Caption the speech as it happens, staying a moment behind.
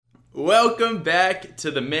Welcome back to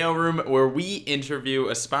the Mailroom, where we interview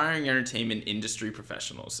aspiring entertainment industry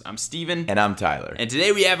professionals. I'm Steven. And I'm Tyler. And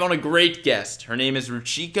today we have on a great guest. Her name is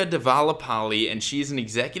Ruchika Devalapalli, and she's an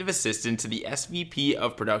executive assistant to the SVP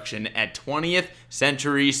of Production at 20th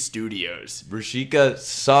Century Studios. Ruchika,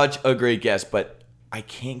 such a great guest, but I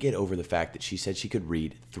can't get over the fact that she said she could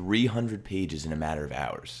read 300 pages in a matter of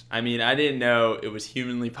hours. I mean, I didn't know it was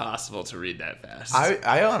humanly possible to read that fast.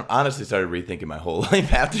 I honestly started rethinking my whole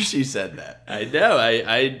life after she said that. I know.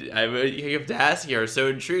 I have to ask her. I was so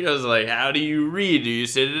intrigued. I was like, how do you read? Do you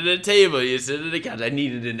sit at a table? Do you sit at a couch? I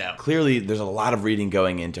needed to know. Clearly, there's a lot of reading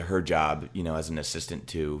going into her job, as an assistant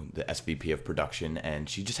to the SVP of Production, and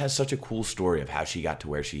she just has such a cool story of how she got to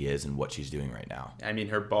where she is and what she's doing right now. I mean,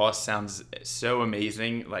 her boss sounds so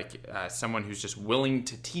amazing, like someone who's just willing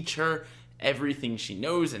to teach her everything she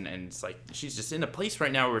knows, and it's like she's just in a place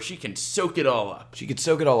right now where she can soak it all up. She could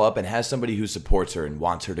soak it all up and has somebody who supports her and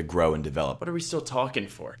wants her to grow and develop. What are we still talking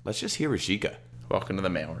for? Let's just hear Ruchika. Welcome to the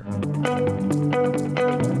Mailroom.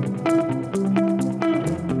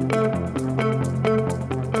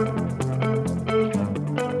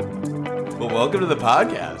 Well, welcome to the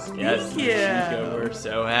podcast. Yes, Thank you. Ruchika, we're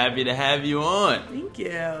so happy to have you on. Thank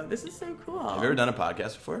you. This is so cool. Have you ever done a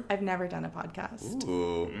podcast before? I've never done a podcast.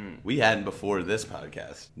 Ooh, we hadn't before this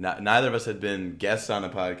podcast. Neither of us had been guests on a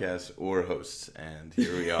podcast or hosts, and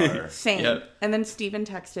here we are. Same. Yep. And then Steven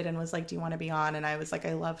texted and was like, do you want to be on? And I was like,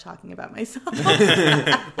 I love talking about myself.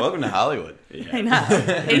 Welcome to Hollywood. Yeah. I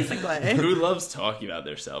know, basically. Who loves talking about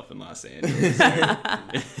themselves in Los Angeles?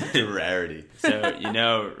 Rarity. So,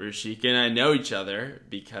 Ruchika and I know each other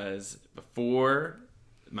because before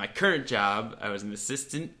my current job, I was an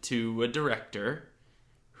assistant to a director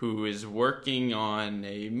who is working on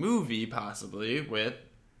a movie, possibly, with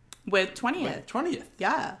 20th. 20th.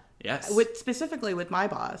 Yeah. Yes. Specifically with my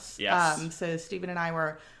boss. Yes. So Steven and I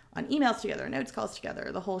were on emails together, notes calls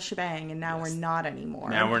together, the whole shebang, and now we're not anymore.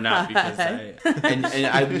 Now we're not because and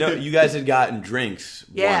I know you guys had gotten drinks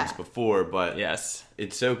Yeah. once before, but Yes.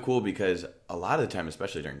 it's so cool because a lot of the time,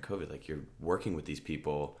 especially during COVID, like you're working with these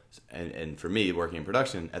people, and for me, working in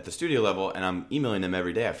production at the studio level, and I'm emailing them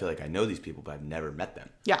every day. I feel like I know these people, but I've never met them.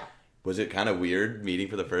 Yeah. Was it kind of weird meeting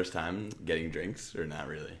for the first time, getting drinks, or not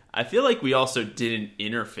really? I feel like we also didn't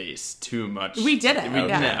interface too much. We didn't,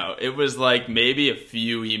 yeah. No, it was like maybe a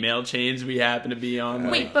few email chains we happened to be on.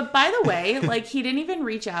 Wait, but by the way, like he didn't even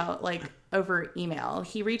reach out over email.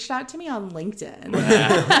 He reached out to me on LinkedIn.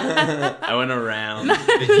 I went around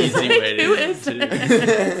the easy way Who to is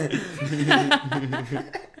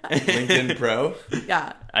LinkedIn Pro?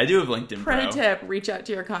 Yeah. I do have LinkedIn Pro. Pro tip, reach out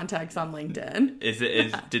to your contacts on LinkedIn.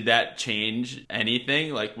 Did that change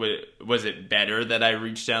anything? Like, was it better that I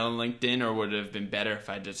reached out on LinkedIn, or would it have been better if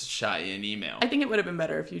I just shot you an email? I think it would have been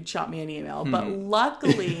better if you'd shot me an email. But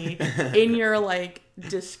luckily, in your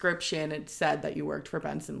description, it said that you worked for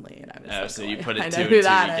Benson Lee, and I was like, so you put I it know two who and two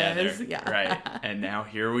that together. is. Yeah. Right. And now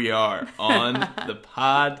here we are on the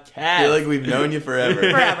podcast. I feel like we've known you forever.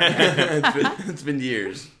 Forever. It's been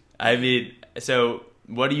years. I mean, so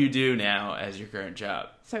what do you do now as your current job?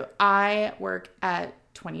 So I work at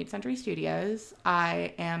 20th Century Studios.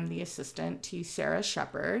 I am the assistant to Sarah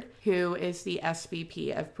Shepard, who is the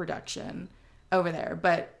SVP of Production over there.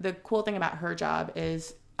 But the cool thing about her job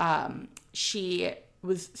is she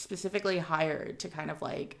was specifically hired to kind of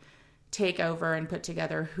take over and put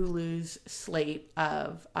together Hulu's slate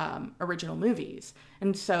of original movies.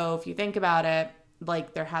 And so if you think about it,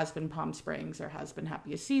 there has been Palm Springs, there has been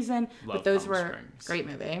Happiest Season, but those Palm were Springs. Great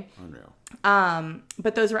movie. Unreal.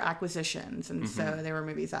 But those were acquisitions, and so they were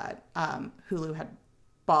movies that Hulu had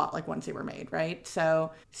bought once they were made, right?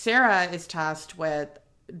 So Sarah is tasked with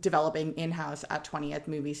developing in-house at 20th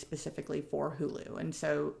movies specifically for Hulu, and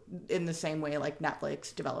so in the same way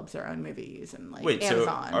Netflix develops their own movies and Wait,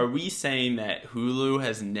 Amazon. so are we saying that Hulu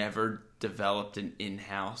has never developed an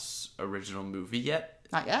in-house original movie yet?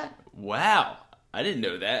 Not yet. Wow. I didn't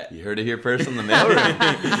know that. You heard it here first on the Mailroom.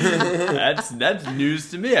 That's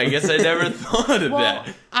news to me. I guess I never thought of Well,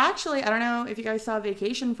 that. actually, I don't know if you guys saw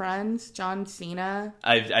Vacation Friends, John Cena.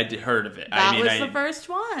 I heard of it. That was the first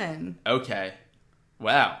one. Okay.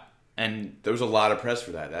 Wow. And There was a lot of press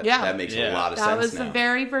for that. Yeah. That makes a lot of sense That was now. the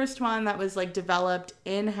very first one that was developed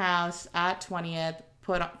in-house at 20th,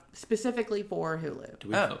 put on specifically for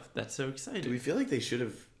Hulu. that's so exciting. Do we feel like they should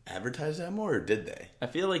have advertised that more, or did they? I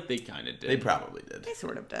feel like they kind of did. They probably did. They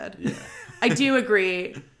sort of did. Yeah. I do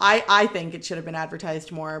agree. I think it should have been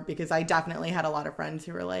advertised more because I definitely had a lot of friends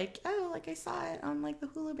who were like, oh, I saw it on the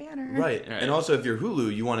Hulu banner. Right. And also, if you're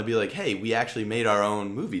Hulu, you want to be like, hey, we actually made our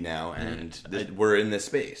own movie now, and we're in this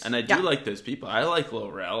space. And I do like those people. I like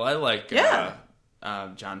Lil Rel. I like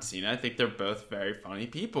John Cena. I think they're both very funny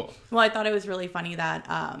people. Well, I thought it was really funny that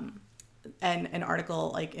an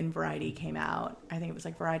article like in Variety came out. I think it was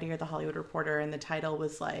like Variety or The Hollywood Reporter, and the title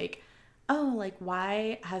was like, oh, like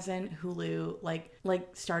why hasn't Hulu like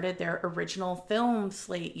started their original film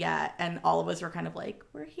slate yet? And all of us were kind of like,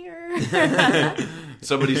 we're here.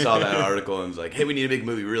 Somebody saw that article and was like, hey, we need to make a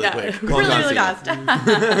movie really quick. Call really, John really Cena.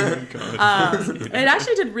 fast. It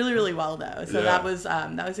actually did really, really well though. So that was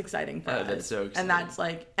exciting for us. That's so exciting. And that's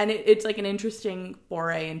like, and it's like an interesting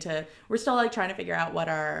foray into, we're still like trying to figure out what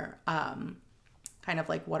our, kind of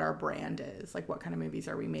like what our brand is, like what kind of movies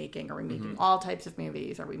are we making? Are we making all types of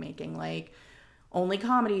movies? Are we making like only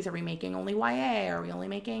comedies? Are we making only YA? Are we only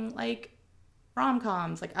making like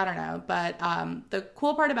rom-coms? Like, I don't know. But the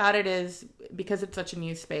cool part about it is because it's such a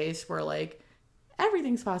new space, we're like,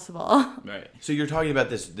 everything's possible. Right. So you're talking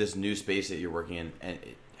about this new space that you're working in, and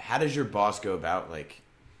how does your boss go about like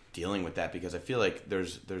dealing with that? Because I feel like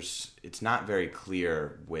there's it's not very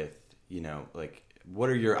clear with, you know, like what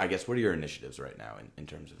are your initiatives right now in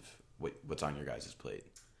terms of what's on your guys' plate?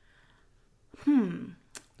 That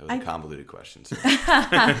was a convoluted question. So.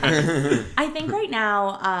 I think right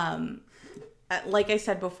now, like I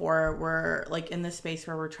said before, we're like in this space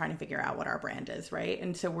where we're trying to figure out what our brand is, right?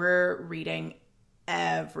 And so we're reading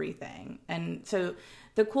everything. And so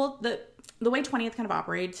the way 20th kind of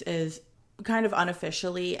operates is kind of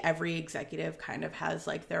unofficially every executive kind of has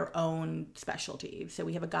like their own specialty. So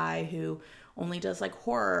we have a guy who only does like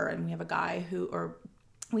horror, and we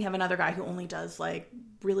have another guy who only does like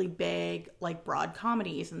really big like broad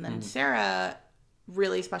comedies, and then Sarah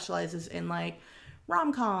really specializes in like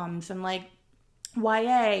rom-coms and like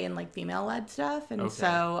YA and like female-led stuff. And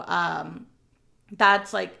so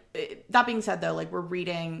that's like, that being said though, like we're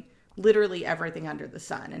reading literally everything under the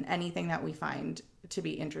sun, and anything that we find to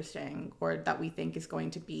be interesting or that we think is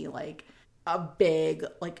going to be like a big,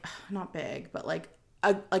 like not big, but like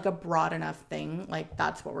a broad enough thing, like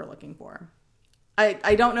that's what we're looking for.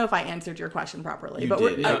 I don't know if I answered your question properly, but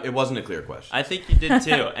it wasn't a clear question. I think you did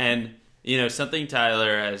too. And you know, something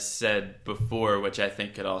Tyler has said before, which I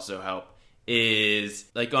think could also help, is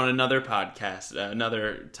like on another podcast,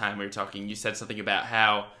 another time we were talking, you said something about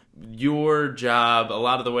how your job, a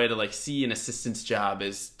lot of the way to like see an assistant's job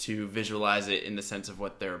is to visualize it in the sense of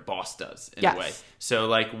what their boss does in a way. So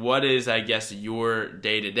like, what is, I guess, your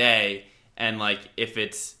day to day? And like, if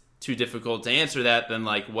it's too difficult to answer that, then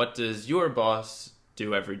like, what does your boss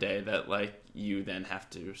do every day that like you then have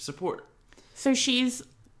to support? So she's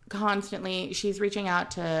reaching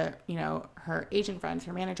out to, you know, her agent friends,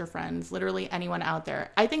 her manager friends, literally anyone out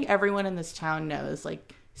there. I think everyone in this town knows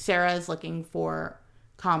like Sarah is looking for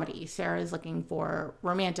comedy. Sarah is looking for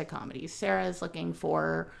romantic comedies. Sarah is looking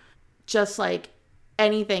for just like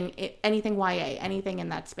anything YA, anything in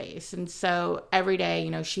that space. And so every day,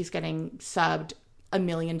 you know, she's getting subbed a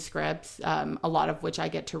million scripts, a lot of which I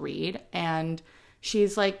get to read. And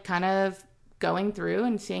she's like kind of going through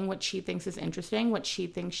and seeing what she thinks is interesting, what she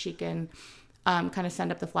thinks she can kind of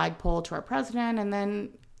send up the flagpole to our president, and then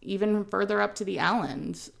even further up to the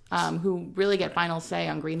Allens, who really get final say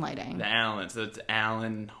on greenlighting. The Allens, so it's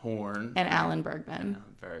Alan Horn. And Alan Bergman.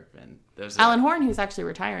 Alan Horn, who's actually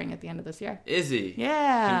retiring at the end of this year. Is he?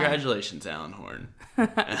 Yeah. Congratulations, Alan Horn.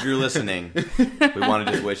 If you're listening, we want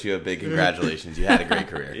to just wish you a big congratulations. You had a great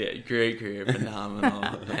career. Yeah, great career, phenomenal.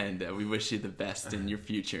 And we wish you the best in your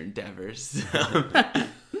future endeavors.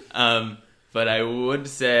 But I would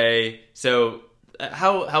say, so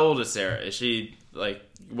how old is Sarah? Is she like,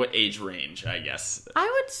 what age range, I guess?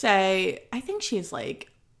 I would say, I think she's like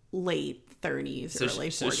late 30s, early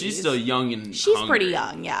 40s. So she's still young and she's hungry. Pretty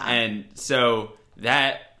young, yeah. And so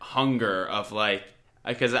that hunger of like,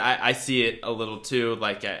 because I see it a little too,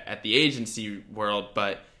 like at the agency world,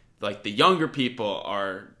 but like the younger people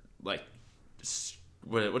are like,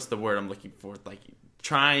 what's the word I'm looking for? Like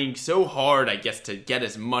trying so hard, I guess, to get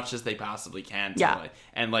as much as they possibly can.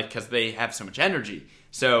 And like, because they have so much energy.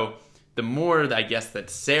 So the more, I guess, that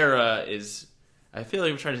Sarah is, I feel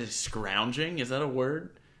like we're trying to say scrounging. Is that a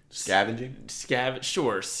word? Scavenging? Scavenging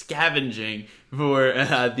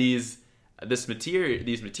for these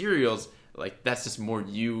materials. Like, that's just more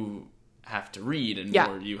you have to read and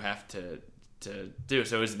more you have to do.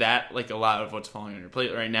 So is that like a lot of what's falling on your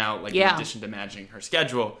plate right now? Like, in addition to managing her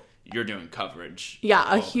schedule, you're doing coverage.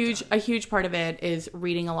 Yeah, a huge part of it is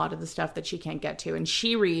reading a lot of the stuff that she can't get to, and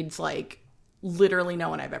she reads like literally no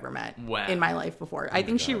one I've ever met in my life before. I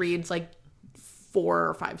think she reads like 4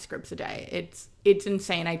 or 5 scripts a day. It's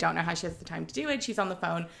insane. I don't know how she has the time to do it. She's on the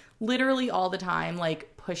phone literally all the time,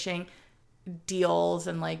 like pushing deals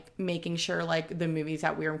and like making sure like the movies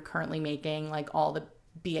that we're currently making, like all the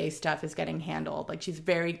BA stuff is getting handled. Like she's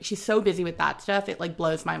so busy with that stuff. It like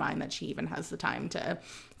blows my mind that she even has the time to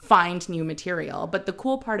find new material. But the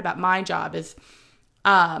cool part about my job is,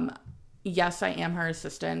 yes, I am her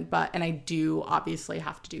assistant, and I do obviously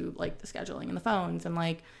have to do like the scheduling and the phones and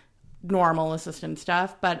like normal assistant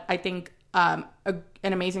stuff. But I think an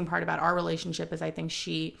amazing part about our relationship is I think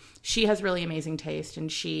she has really amazing taste,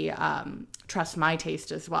 and she trusts my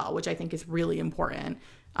taste as well, which I think is really important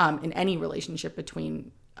in any relationship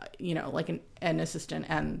between like an assistant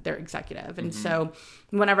and their executive. And so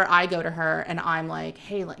whenever I go to her and I'm like,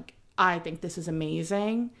 hey, like I think this is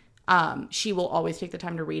amazing, she will always take the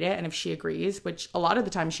time to read it, and if she agrees, which a lot of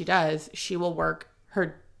the time she does, she will work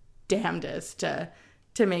her damnedest to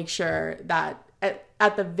make sure that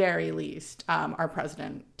at the very least, our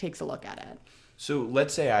president takes a look at it. So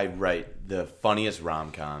let's say I write the funniest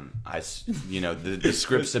rom-com. The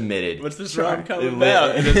script submitted. What's this rom-com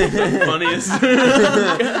about? And it's the funniest.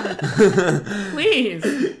 Please.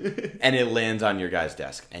 And it lands on your guy's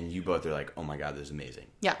desk, and you both are like, "Oh my god, this is amazing."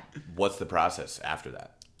 Yeah. What's the process after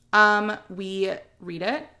that? We read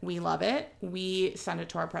it. We love it. We send it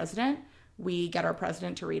to our president. We get our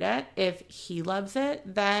president to read it. If he loves it,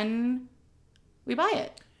 then we buy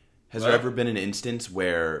it. Has there ever been an instance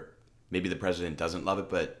where maybe the president doesn't love it,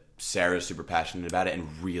 but Sarah's super passionate about it and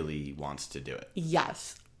really wants to do it?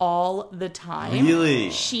 Yes, all the time. Really?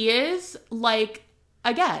 She is, like,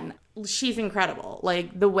 again, she's incredible.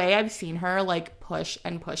 Like, the way I've seen her, like, push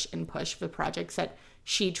and push and push for projects that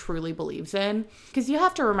she truly believes in. Because you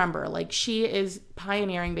have to remember, like, she is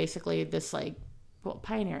pioneering basically this, like, well,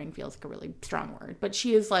 pioneering feels like a really strong word, but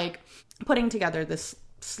she is, like, putting together this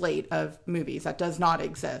slate of movies that does not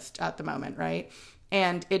exist at the moment, right?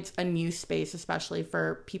 And it's a new space, especially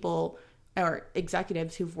for people or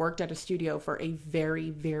executives who've worked at a studio for a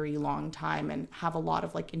very, very long time and have a lot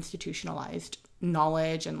of like institutionalized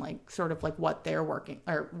knowledge and like sort of like what they're working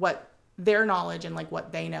or what their knowledge and like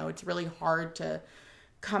what they know. It's really hard to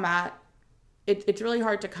come at it. It's really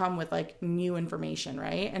hard to come with like new information,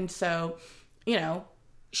 right? And so,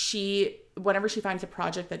 whenever she finds a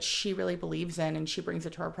project that she really believes in and she brings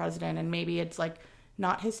it to her president, and maybe it's like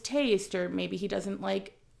not his taste, or maybe he doesn't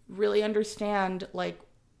like really understand like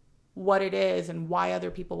what it is and why other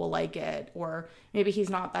people will like it, or maybe he's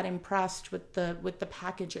not that impressed with the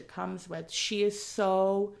package it comes with. She is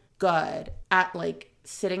so good at like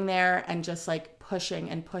sitting there and just like pushing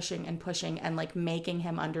and pushing and pushing and like making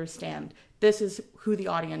him understand this is who the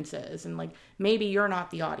audience is, and like maybe you're not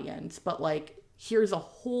the audience, but like here's a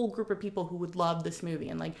whole group of people who would love this movie,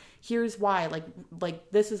 and like here's why, like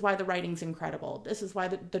this is why the writing's incredible, this is why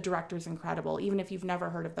the director's incredible, even if you've never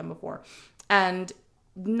heard of them before. And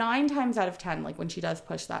 9 times out of 10, like when she does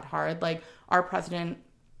push that hard, like our president,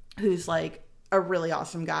 who's like a really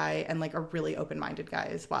awesome guy and like a really open-minded guy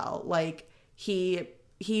as well, like he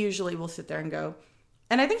usually will sit there and go,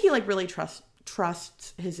 and I think he like really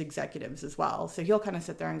trusts his executives as well, so he'll kind of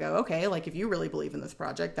sit there and go, okay, like if you really believe in this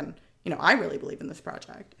project, then I really believe in this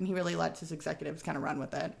project. And he really lets his executives kind of run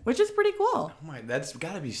with it, which is pretty cool. Oh my, that's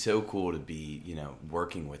got to be so cool to be,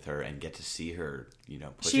 working with her and get to see her,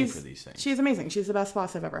 pushing for these things. She's amazing. She's the best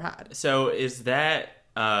boss I've ever had. So is that,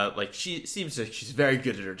 she seems like she's very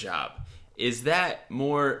good at her job. Is that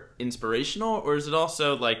more inspirational, or is it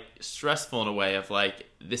also, like, stressful in a way of, like,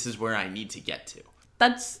 this is where I need to get to?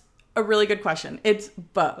 That's a really good question. It's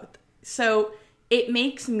both. So it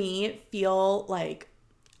makes me feel like,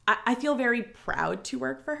 I feel very proud to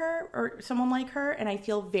work for her or someone like her, and I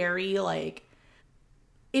feel very like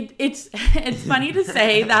it's funny to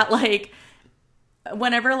say that, like,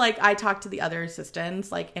 whenever like I talk to the other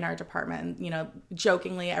assistants like in our department,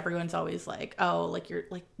 jokingly everyone's always like, oh, like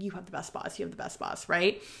you have the best boss,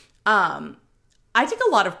 right? I take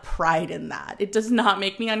a lot of pride in that. It does not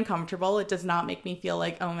make me uncomfortable. It does not make me feel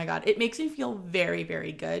like, oh my God. It makes me feel very,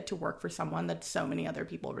 very good to work for someone that so many other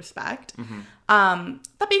people respect. Mm-hmm.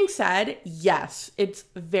 That being said, yes, it's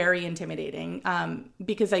very intimidating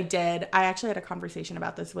because I actually had a conversation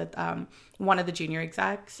about this with one of the junior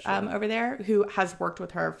execs over there who has worked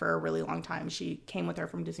with her for a really long time. She came with her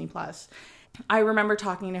from Disney Plus. I remember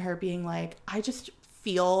talking to her being like, I just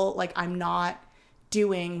feel like I'm not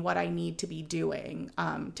doing what I need to be doing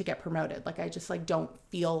to get promoted. Like, I just like don't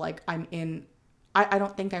feel like I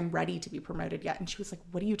don't think I'm ready to be promoted yet. And she was like,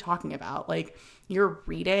 what are you talking about? Like, you're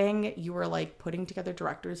reading, you were like putting together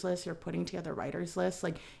directors lists, you're putting together writers lists.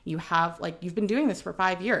 Like, you have like, you've been doing this for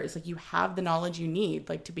 5 years. Like, you have the knowledge you need,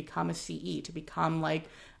 like to become a CE, to become like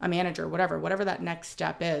a manager, whatever that next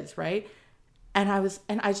step is. Right. And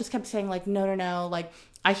I just kept saying like, no. Like,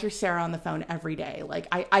 I hear Sarah on the phone every day. Like,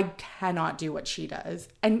 I cannot do what she does.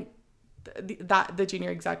 And the junior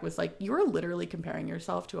exec was like, you're literally comparing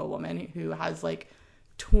yourself to a woman who has like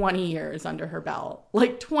 20 years under her belt,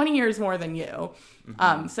 like 20 years more than you.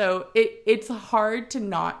 So it's hard to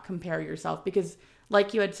not compare yourself because,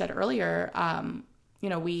 like you had said earlier, you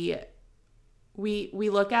know, we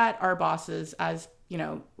look at our bosses as, you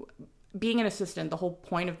know, being an assistant. The whole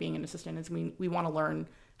point of being an assistant is we want to learn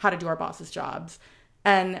how to do our boss's jobs.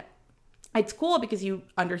 And it's cool because you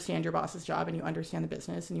understand your boss's job and you understand the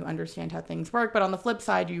business and you understand how things work. But on the flip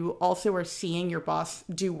side, you also are seeing your boss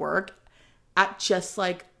do work at just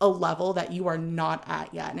like a level that you are not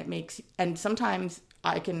at yet. And sometimes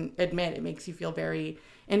I can admit it makes you feel very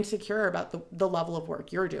insecure about the level of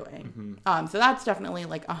work you're doing. So that's definitely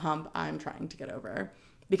like a hump I'm trying to get over.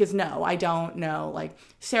 Because no, I don't know. Like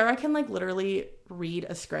Sarah can like literally read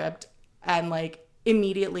a script and like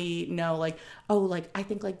immediately know like, oh, like I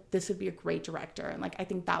think like this would be a great director and like I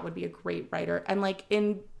think that would be a great writer, and like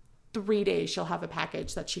in 3 days she'll have a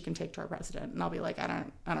package that she can take to our president, and I'll be like, I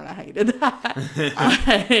don't know how you did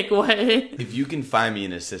that. Like, what? If you can find me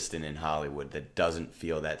an assistant in Hollywood that doesn't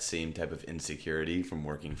feel that same type of insecurity from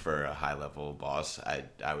working for a high level boss,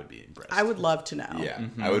 I would be impressed. I would love to know. Yeah,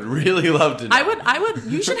 I would really love to know. I would.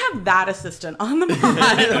 You should have that assistant on the pod.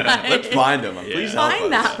 Like, let's find him. Please help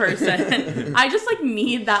find us. that person. I just like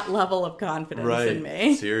need that level of confidence in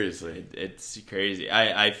me. Seriously, It's crazy.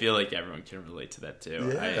 I feel like everyone can relate to that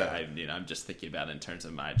too. Yeah. I'm just thinking about it in terms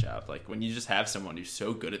of my job. Like when you just have someone who's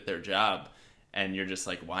so good at their job and you're just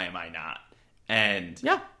like, why am I not? And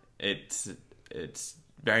yeah, it's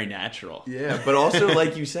very natural. Yeah, but also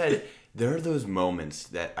like you said, there are those moments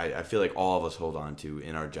that I feel like all of us hold on to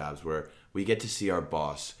in our jobs where we get to see our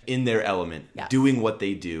boss in their element, doing what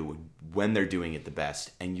they do when they're doing it the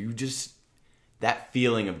best. And you just, that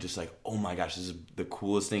feeling of just like, oh my gosh, this is the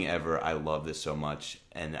coolest thing ever. I love this so much,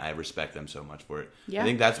 and I respect them so much for it. Yeah. I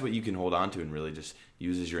think that's what you can hold on to and really just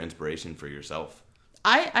use as your inspiration for yourself.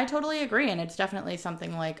 I totally agree, and it's definitely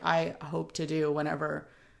something like I hope to do whenever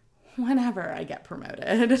I get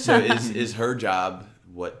promoted. So is her job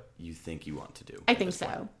what you think you want to do? I think so.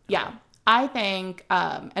 Okay. Yeah. I think,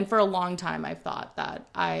 and for a long time I've thought that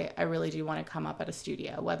I really do want to come up at a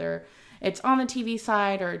studio, whether it's on the TV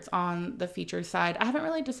side or it's on the feature side. I haven't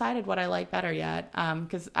really decided what I like better yet,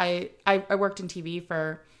 because I worked in TV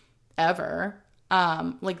forever,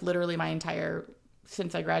 like literally my entire,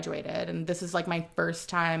 since I graduated. And this is like my first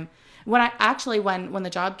time. When the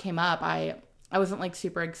job came up, I wasn't like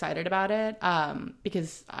super excited about it,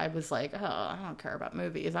 because I was like, oh, I don't care about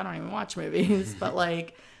movies. I don't even watch movies. But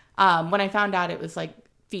like, when I found out it was like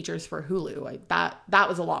features for Hulu, that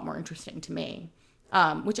was a lot more interesting to me.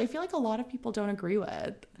 Which I feel like a lot of people don't agree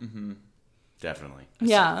with. Mm-hmm. Definitely.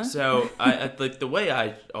 Yeah. So I like the way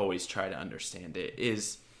I always try to understand it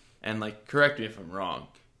is, and like correct me if I'm wrong,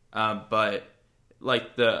 but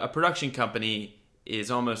like a production company is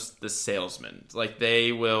almost the salesman. Like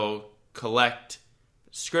they will collect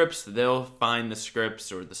scripts, they'll find the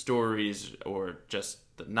scripts or the stories or just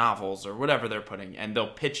the novels or whatever they're putting, and they'll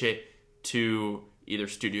pitch it to either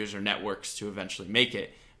studios or networks to eventually make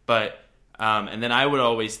it. But and then I would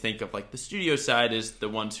always think of like the studio side is the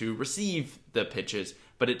ones who receive the pitches,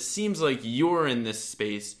 but it seems like you're in this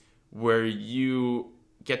space where you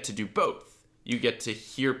get to do both. You get to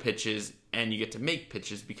hear pitches and you get to make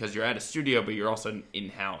pitches because you're at a studio, but you're also an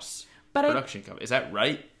in-house production company. Is that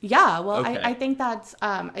right? Yeah. Well, okay. I think that's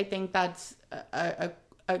a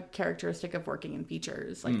characteristic of working in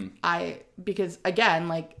features. Like because again,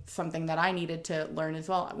 like something that I needed to learn as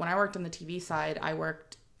well. When I worked on the TV side, I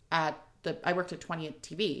worked at 20th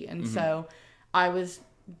TV. And so I was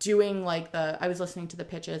doing like I was listening to the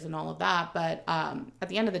pitches and all of that. But at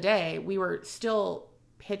the end of the day, we were still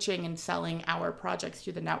pitching and selling our projects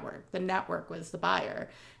to the network. The network was the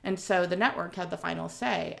buyer. And so the network had the final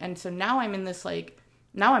say. And so now I'm in this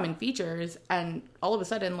now I'm in features, and all of a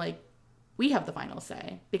sudden like we have the final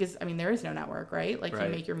say, because I mean there is no network, right? Like right.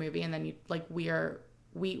 You make your movie and then you like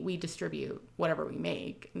we distribute whatever we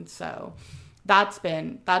make. And so that's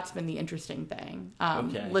been the interesting thing.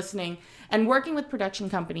 Listening and working with production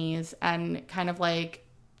companies and kind of like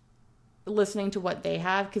listening to what they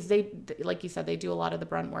have, because they, like you said, they do a lot of the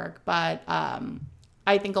brunt work. But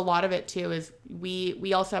I think a lot of it too is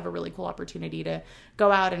we also have a really cool opportunity to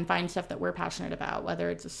go out and find stuff that we're passionate about,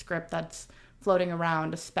 whether it's a script that's floating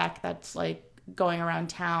around, a spec that's like going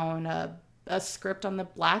around town, a script on the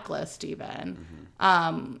blacklist even.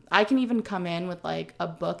 I can even come in with like a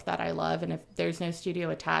book that I love, and if there's no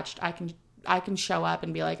studio attached, I can show up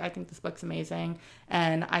and be like, I think this book's amazing,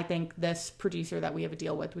 and I think this producer that we have a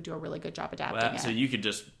deal with would do a really good job adapting it. So you could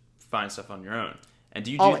just find stuff on your own. And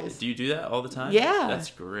do Always. you do that all the time? Yeah.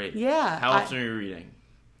 That's great. Yeah. How often are you reading?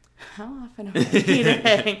 How often am I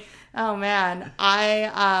reading? Oh man,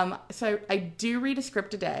 so I do read a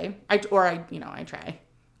script a day. I try.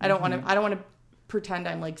 I don't want to pretend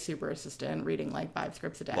I'm like super assistant reading like 5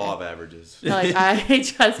 scripts a day. Law of averages. Like I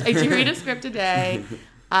do read a script a day.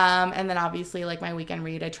 And then obviously like my weekend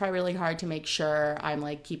read, I try really hard to make sure I'm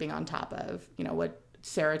like keeping on top of, what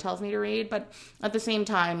Sarah tells me to read. But at the same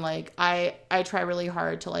time, like I try really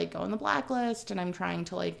hard to like go on the blacklist, and I'm trying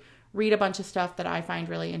to like read a bunch of stuff that I find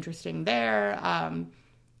really interesting there,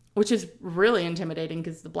 which is really intimidating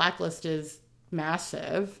because the blacklist is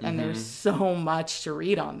massive and there's so much to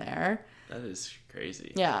read on there. That is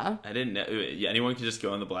crazy. Yeah. I didn't know. Anyone can just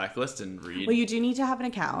go on the blacklist and read. Well, you do need to have an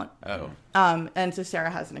account. Oh. And so Sarah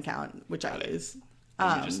has an account, which I use.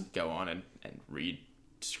 You just go on and read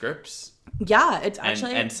scripts. Yeah, it's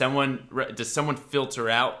actually... And does someone filter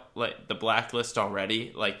out like the blacklist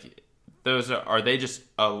already? Like those are they just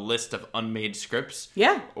a list of unmade scripts?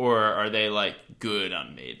 Yeah. Or are they like good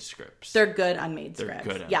unmade scripts? They're good unmade scripts.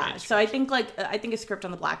 Good unmade scripts. So I think a script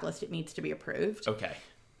on the blacklist, it needs to be approved. Okay.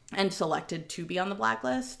 And selected to be on the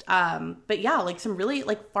blacklist. But yeah, like some really,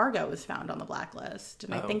 like Fargo was found on the blacklist.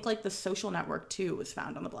 And I think like The Social Network too was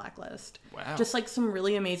found on the blacklist. Wow. Just like some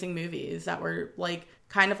really amazing movies that were like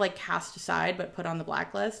kind of like cast aside but put on the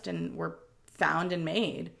blacklist and were found and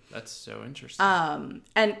made. That's so interesting.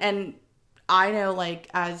 And I know like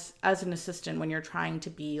as an assistant, when you're trying to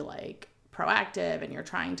be like proactive and you're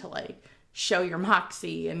trying to like show your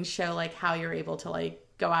moxie and show like how you're able to like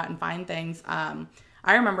go out and find things,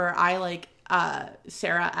 I remember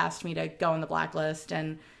Sarah asked me to go on the blacklist,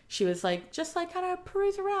 and she was like, just like kind of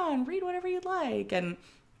peruse around, read whatever you'd like. And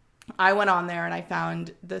I went on there and I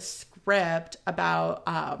found the script about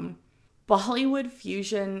Bollywood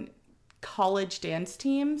fusion college dance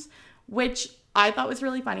teams, which I thought was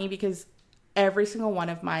really funny because every single one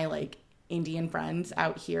of my like Indian friends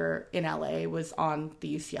out here in LA was on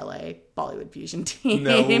the UCLA Bollywood fusion team.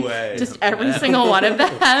 No way. Just every single one of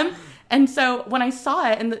them. And so when I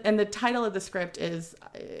saw it, and the title of the script is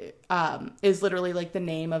literally like the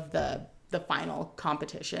name of the final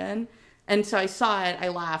competition. And so I saw it, I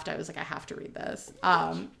laughed, I was like, I have to read this.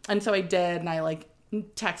 And so I did, and I like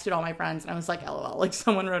texted all my friends, and I was like, LOL, like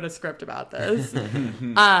someone wrote a script about this.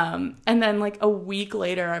 And then like a week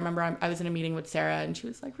later, I remember I was in a meeting with Sarah, and she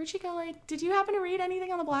was like, Ruchika, like, did you happen to read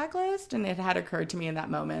anything on the blacklist? And it had occurred to me in that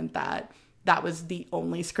moment that was the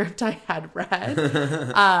only script I had read.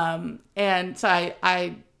 And so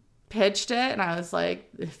I pitched it, and I was like,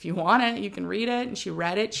 if you want it, you can read it. And she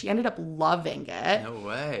read it. She ended up loving it. No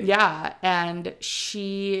way. Yeah. And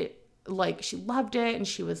she loved it. And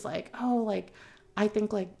she was like, oh, like, I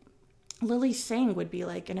think like Lily Singh would be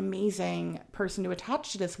like an amazing person to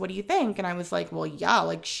attach to this. What do you think? And I was like, well, yeah,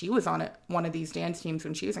 like she was on one of these dance teams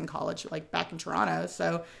when she was in college, like back in Toronto.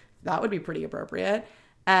 So that would be pretty appropriate.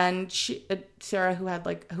 And Sarah, who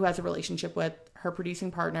has a relationship with her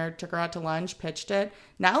producing partner, took her out to lunch, pitched it.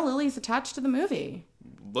 Now Lily's attached to the movie.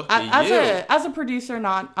 Look at you. As a producer,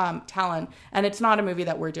 not talent. And it's not a movie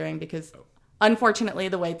that we're doing because, unfortunately,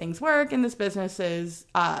 the way things work in this business is,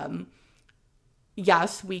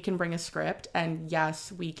 yes, we can bring a script, and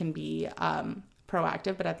yes, we can be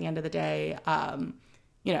proactive. But at the end of the day,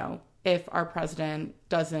 if our president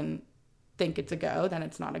doesn't think it's a go, then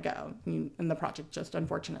it's not a go, and the project just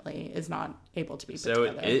unfortunately is not able to be put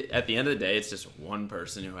together. At the end of the day, it's just one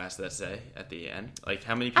person who has that say at the end. Like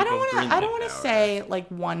how many people? I don't want to say like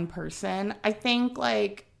one person. I think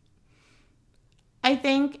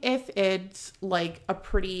if it's like a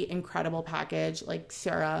pretty incredible package, like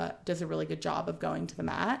Sarah does a really good job of going to the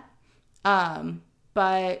mat.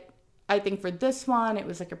 But I think for this one, it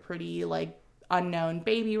was like a pretty like unknown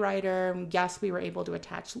baby writer. Yes, we were able to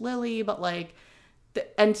attach Lily, but like,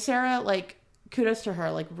 and Sarah, like, kudos to her.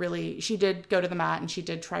 Like, really, she did go to the mat and she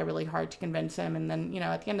did try really hard to convince him. And then,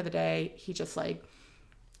 at the end of the day, he just like,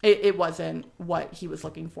 it wasn't what he was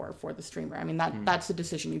looking for the streamer. I mean, that's the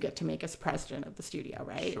decision you get to make as president of the studio,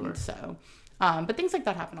 right? Sure. And so, but things like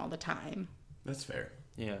that happen all the time. That's fair.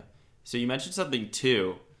 Yeah. So you mentioned something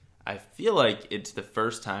too. I feel like it's the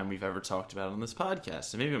first time we've ever talked about it on this podcast.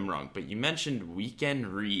 So maybe I'm wrong, but you mentioned weekend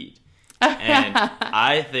read. And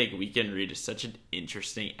I think weekend read is such an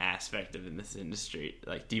interesting aspect of in this industry.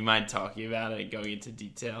 Like, do you mind talking about it and going into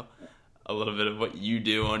detail a little bit of what you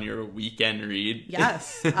do on your weekend read?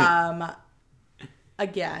 Yes.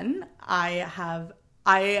 Again, I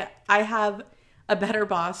have a better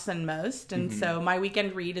boss than most. And so my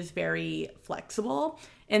weekend read is very flexible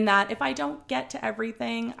in that if I don't get to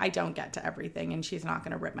everything, I don't get to everything, and she's not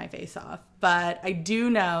going to rip my face off. But I do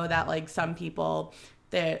know that like some people,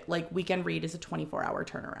 that like weekend read is a 24-hour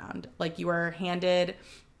turnaround. Like you are handed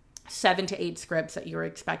 7 to 8 scripts that you're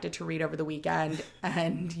expected to read over the weekend,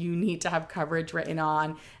 and you need to have coverage written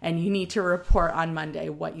on, and you need to report on Monday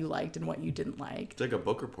what you liked and what you didn't like. It's like a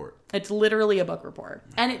book report. It's literally a book report.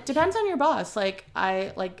 And it depends on your boss.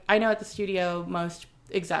 I know at the studio most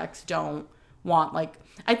execs don't want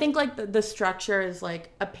I think like the structure is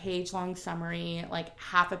like a page-long summary, like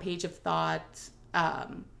half a page of thoughts,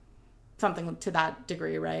 something to that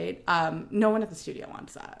degree, right? No one at the studio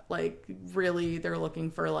wants that. Like, really, they're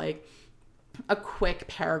looking for like a quick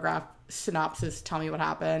paragraph synopsis, tell me what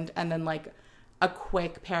happened, and then like a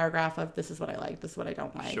quick paragraph of this is what I like, this is what I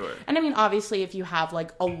don't like. Sure. And I mean, obviously, if you have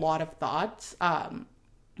like a lot of thoughts,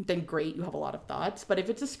 then great, you have a lot of thoughts. But if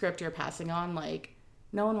it's a script you're passing on, like,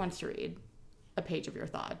 no one wants to read a page of your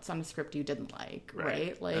thoughts on a script you didn't like,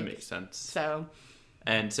 right? Like, that makes sense. So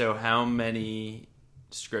how many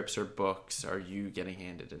scripts or books are you getting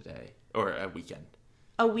handed a day or a weekend?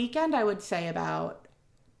 A weekend, I would say about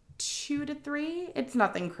 2 to 3. It's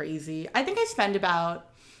nothing crazy. I think I spend about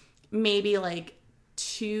maybe like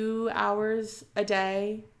 2 hours a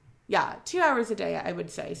day. Yeah, 2 hours a day, I would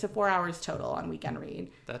say. So 4 hours total on weekend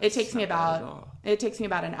read. It takes me about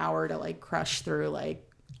an hour to like crush through like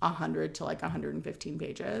 100 to like 115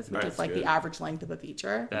 pages, which is like the average length of a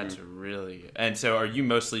feature. That's really good. And so are you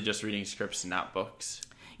mostly just reading scripts and not books?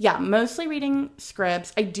 Yeah, mostly reading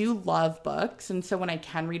scripts. I do love books, and so when I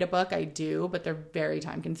can read a book, I do, but they're very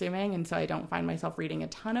time consuming, and so I don't find myself reading a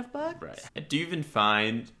ton of books. Right. And do you even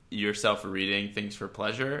find yourself reading things for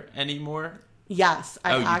pleasure anymore? Yes,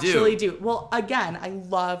 I actually do. Well, again, I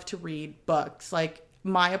love to read books. Like,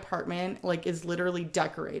 my apartment like is literally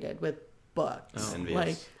decorated with books. Envious.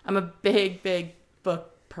 Like, I'm a big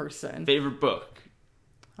book person. Favorite book?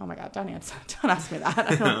 Oh my God, don't ask me that.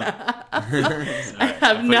 I don't know. I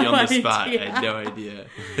have no put you on the idea. spot. I had no idea.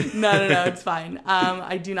 No, it's fine.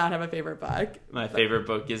 I do not have a favorite book. My favorite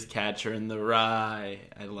book is Catcher in the Rye.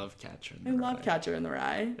 I love Catcher in the Rye. I love Catcher in the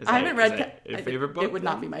Rye. Is I haven't read your favorite book? It would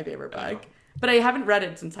not be my favorite book. But I haven't read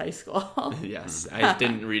it since high school. Yes, I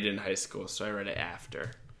didn't read it in high school, so I read it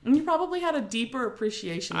after. And you probably had a deeper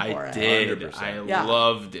appreciation for it. I did. 100%. I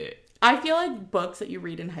loved it. I feel like books that you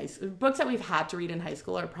read in high school, books that we've had to read in high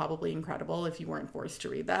school are probably incredible if you weren't forced to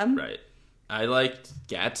read them. Right. I liked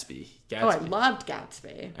Gatsby. Oh, I loved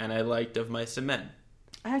Gatsby. And I liked Of Mice and Men.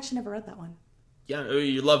 I actually never read that one. Yeah,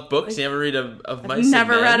 you love books. You never read of Mice and Men? I've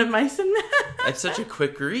never read Of Mice and Men. It's such a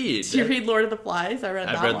quick read. Did you read Lord of the Flies? I read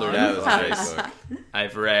that one. Lord of the Flies.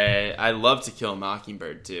 I love To Kill a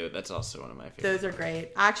Mockingbird too. That's also one of my favorites. Those are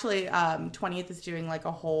great. Actually, 20th is doing like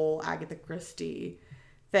a whole Agatha Christie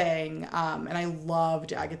thing, and I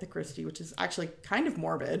loved Agatha Christie, which is actually kind of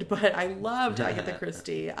morbid, but I loved Agatha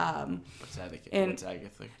Christie. What's Agatha?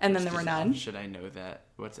 And Then There Were None. Should I know that?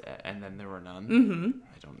 And Then There Were None? Mm-hmm.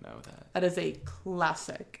 I don't know that. That is a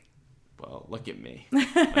classic. Well, look at me.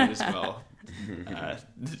 Might as well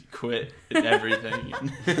quit everything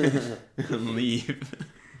and leave.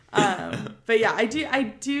 But yeah, I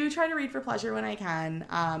do try to read for pleasure when I can.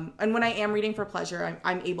 And when I am reading for pleasure,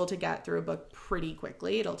 I'm able to get through a book pretty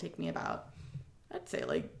quickly. It'll take me about, I'd say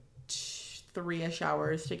like 3-ish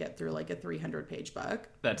hours to get through like a 300-page book.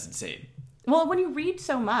 That's insane. Well, when you read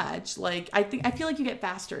so much, like I feel like you get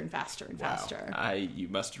faster and faster and faster. You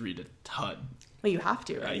must read a ton. Well, you have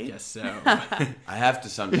to, right? I guess so. I have to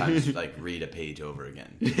sometimes like read a page over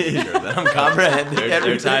again to make sure that I'm comprehending There are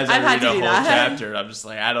everything. times I read a whole chapter and I'm just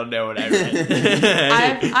like, I don't know what I read.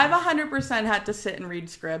 I've 100% had to sit and read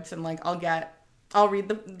scripts, and like I'll read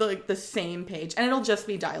the same page, and it'll just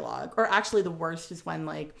be dialogue. Or actually, the worst is when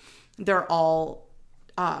like they're all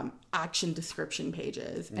action description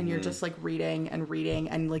pages, and you're just like reading,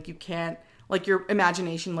 and like you can't, like your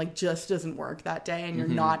imagination like just doesn't work that day, and you're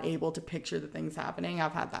not able to picture the things happening.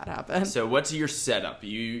 I've had that happen. So what's your setup?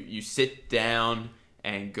 You sit down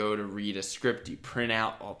and go to read a script. Do you print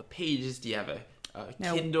out all the pages? Do you have a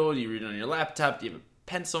Kindle? Do you read it on your laptop? Do you have a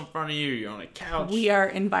pencil in front of you? You're on a couch? We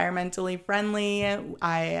are environmentally friendly.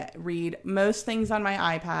 I read most things on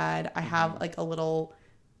my iPad. I have like a little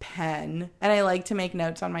pen, and I like to make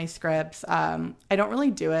notes on my scripts. I don't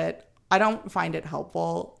really do it. I don't find it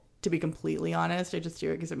helpful, to be completely honest. I just do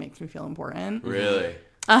it because it makes me feel important. Really?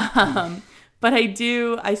 But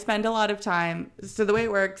I spend a lot of time. So the way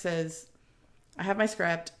it works is I have my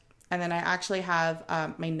script, and then I actually have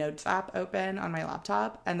my notes app open on my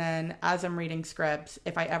laptop. And then as I'm reading scripts,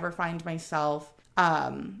 if I ever find myself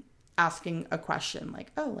asking a question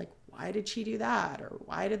like, oh, like, why did she do that? Or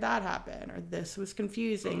why did that happen? Or this was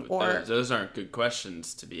confusing. Or those aren't good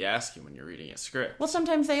questions to be asking when you're reading a script. well,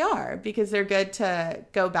 sometimes they are, because they're good to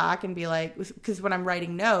go back and be like, because when I'm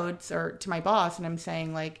writing notes or to my boss and I'm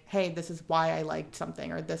saying like, hey, this is why I liked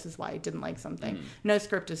something, or this is why I didn't like something. No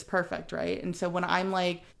script is perfect, right? And so when I'm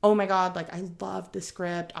like, oh my God, like I loved the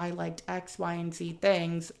script, I liked X, Y, and Z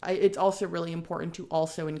things, it's also really important to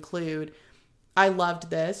also include, I loved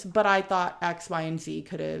this, but I thought X, Y, and Z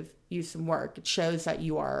could have used some work. It shows that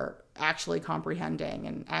you are actually comprehending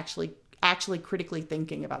and actually critically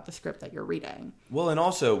thinking about the script that you're reading. Well, and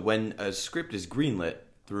also when a script is greenlit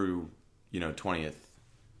through, 20th,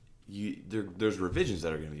 there's revisions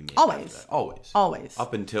that are going to be made. Always. Always.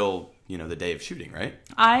 Up until, the day of shooting, right?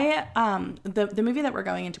 The movie that we're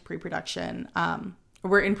going into pre-production,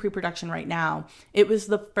 we're in pre-production right now. It was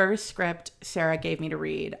the first script Sarah gave me to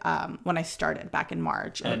read when I started back in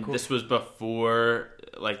March. And this was before,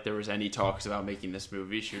 like, there was any talks about making this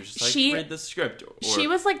movie. She was just like, read the script. She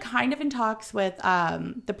was, like, kind of in talks with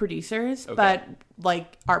the producers, okay. But,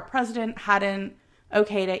 like, our president hadn't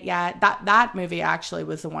okayed it yet. That movie actually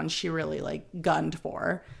was the one she really, like, gunned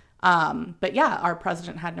for. But yeah, our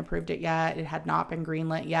president hadn't approved it yet. It had not been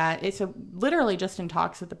greenlit yet. It's literally just in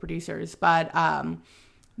talks with the producers. But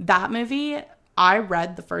that movie, I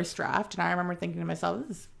read the first draft and I remember thinking to myself,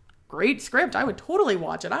 this is a great script. I would totally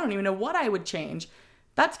watch it. I don't even know what I would change.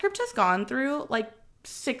 That script has gone through like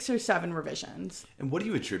 6 or 7 revisions. And what do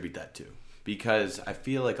you attribute that to? Because I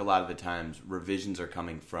feel like a lot of the times revisions are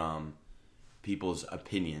coming from people's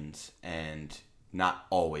opinions and not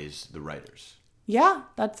always the writers. Yeah,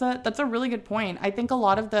 that's a really good point. I think a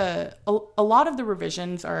lot of the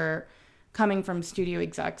revisions are coming from studio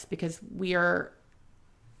execs because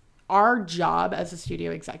our job as a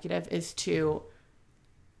studio executive is to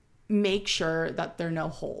make sure that there are no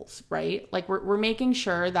holes, right? Like we're making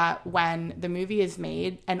sure that when the movie is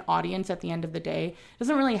made, an audience at the end of the day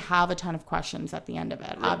doesn't really have a ton of questions at the end of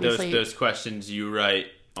it. Obviously, those questions you write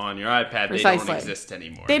on your iPad, precisely. They don't exist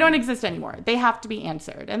anymore. They don't exist anymore. They have to be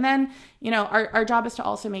answered. And then, our job is to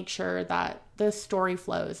also make sure that the story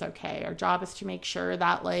flows okay. Our job is to make sure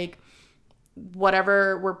that, like,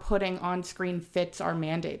 whatever we're putting on screen fits our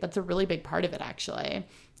mandate. That's a really big part of it, actually.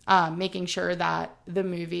 Making sure that the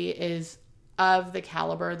movie is of the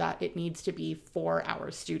caliber that it needs to be for our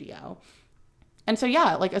studio. And so,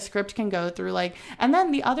 yeah, like a script can go through and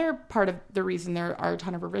then the other part of the reason there are a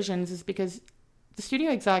ton of revisions is because the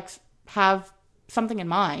studio execs have something in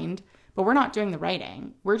mind, but we're not doing the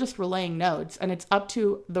writing. We're just relaying notes, and it's up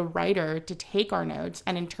to the writer to take our notes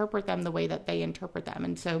and interpret them the way that they interpret them.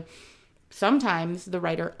 And so sometimes the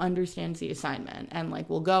writer understands the assignment and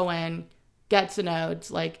will go in, gets the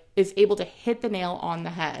notes, is able to hit the nail on the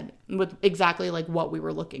head with exactly what we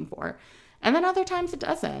were looking for. And then other times it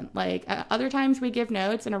doesn't. Other times we give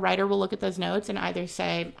notes and a writer will look at those notes and either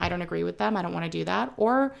say, I don't agree with them, I don't want to do that,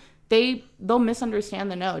 or they'll misunderstand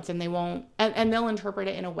the notes and they won't, and they'll interpret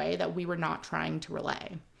it in a way that we were not trying to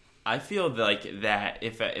relay. I feel like that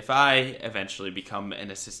if I eventually become an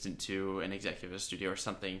assistant to an executive of a studio or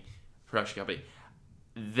something, production company,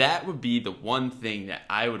 that would be the one thing that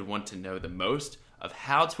I would want to know the most of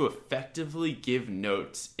how to effectively give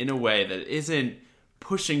notes in a way that isn't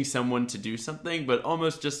pushing someone to do something, but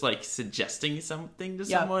almost just suggesting something to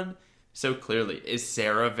someone so clearly. Is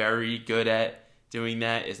Sarah very good at doing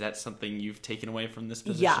that? Is that something you've taken away from this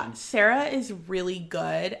position? Yeah, Sarah is really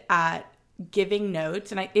good at giving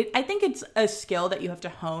notes, and I think it's a skill that you have to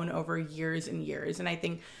hone over years and years. And I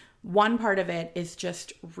think one part of it is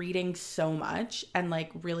just reading so much and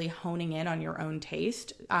really honing in on your own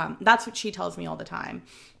taste. That's what she tells me all the time.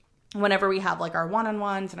 Whenever we have our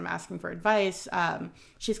one-on-ones and I'm asking for advice,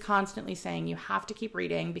 she's constantly saying you have to keep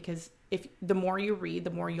reading, because if the more you read,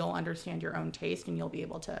 the more you'll understand your own taste and you'll be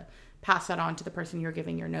able to pass that on to the person you're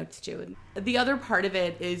giving your notes to. The other part of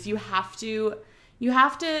it is you have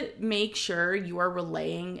to make sure you are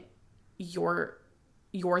relaying your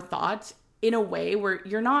thoughts in a way where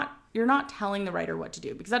you're not telling the writer what to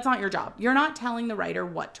do, because that's not your job. You're not telling the writer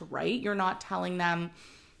what to write. You're not telling them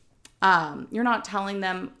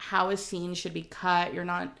how a scene should be cut.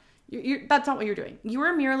 That's not what you're doing. You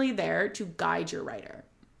are merely there to guide your writer.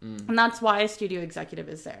 And that's why a studio executive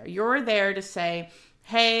is there. You're there to say,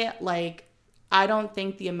 hey, I don't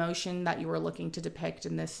think the emotion that you were looking to depict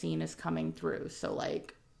in this scene is coming through. So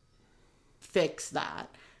fix that.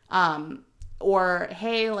 Or,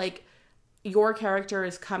 hey, your character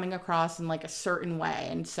is coming across in a certain way.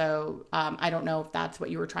 And so I don't know if that's what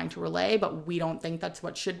you were trying to relay, but we don't think that's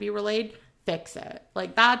what should be relayed. Fix it.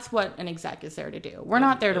 That's what an exec is there to do. We're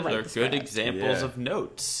not there to write the script. Those are good examples of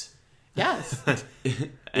notes. Yes.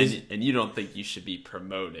 And you don't think you should be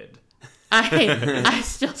promoted. I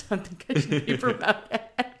still don't think I should be promoted.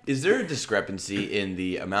 Is there a discrepancy in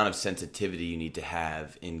the amount of sensitivity you need to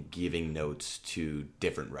have in giving notes to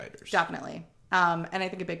different writers? Definitely. And I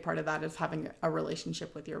think a big part of that is having a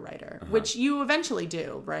relationship with your writer, which you eventually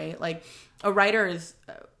do, right? Like a writer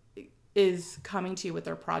is coming to you with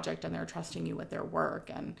their project and they're trusting you with their work.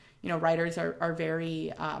 And, you know, writers are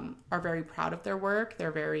very proud of their work.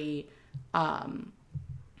 They're very,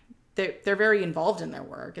 they're very involved in their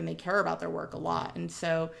work and they care about their work a lot. And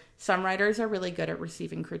so some writers are really good at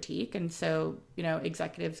receiving critique. And so, you know,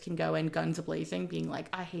 executives can go in guns a-blazing being like,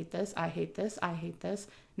 I hate this, I hate this, I hate this.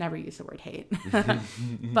 Never use the word hate.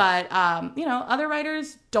 But, you know, other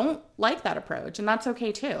writers don't like that approach and that's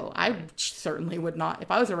okay too. I certainly would not, if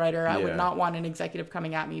I was a writer, I would not want an executive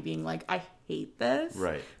coming at me being like, I hate this.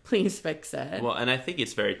 Right. Please fix it. Well, and I think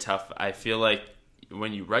it's very tough. I feel like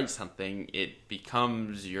when you write something, it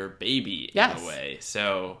becomes your baby in a way.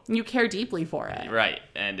 So you care deeply for it. Right.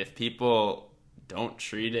 And if people don't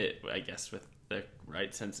treat it, I guess, with the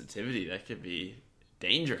right sensitivity, that could be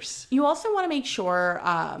dangerous. You also want to make sure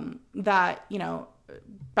that, you know,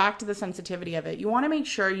 back to the sensitivity of it, you want to make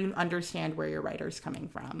sure you understand where your writer's coming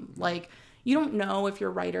from. Like, you don't know if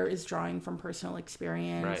your writer is drawing from personal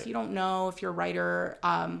experience. Right. You don't know if your writer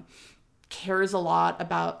cares a lot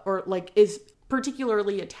about or like is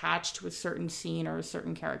particularly attached to a certain scene or a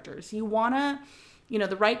certain character. So you want to, you know,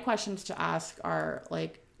 the right questions to ask are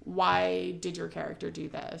like, why did your character do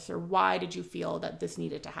this? Or why did you feel that this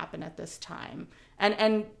needed to happen at this time?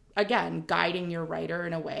 And again, guiding your writer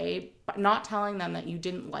in a way, but not telling them that you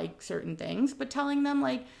didn't like certain things, but telling them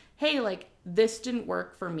like, hey, like this didn't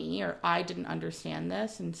work for me, or I didn't understand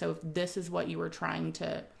this. And so if this is what you were trying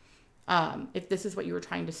to,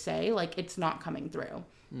 say, like it's not coming through.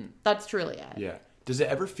 That's truly it. Yeah. Does it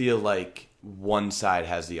ever feel like one side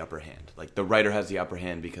has the upper hand? Like the writer has the upper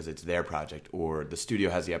hand because it's their project, or the studio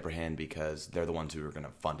has the upper hand because they're the ones who are going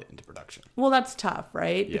to fund it into production? Well, that's tough,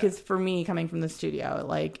 right? Yeah. Because for me, coming from the studio,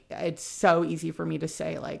 like it's so easy for me to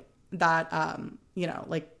say like that, you know,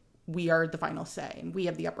 like we are the final say and we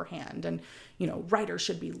have the upper hand, and, you know, writers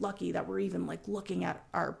should be lucky that we're even like looking at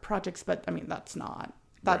our projects. But I mean, that's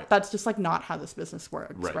just like not how this business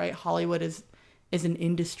works, right? Hollywood is an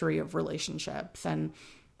industry of relationships, and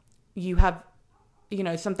you have, you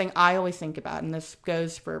know, something I always think about, and this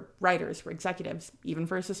goes for writers, for executives, even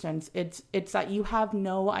for assistants, it's that you have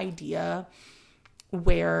no idea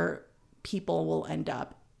where people will end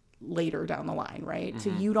up later down the line, right? So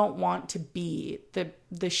you don't want to be the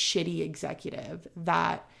shitty executive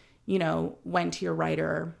that, you know, went to your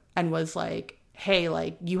writer and was like, hey,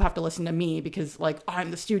 like you have to listen to me because like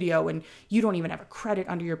I'm the studio and you don't even have a credit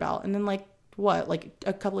under your belt. And then like, what, like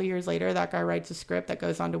a couple of years later, that guy writes a script that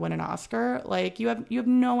goes on to win an Oscar. Like you have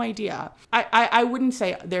no idea. I wouldn't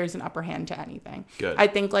say there's an upper hand to anything. Good. I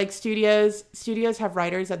think like studios have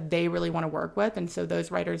writers that they really want to work with. And so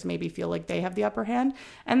those writers maybe feel like they have the upper hand.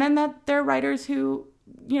 And then that they're writers who,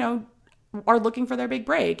 you know, are looking for their big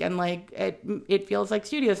break. And like, it feels like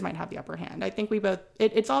studios might have the upper hand. I think we both,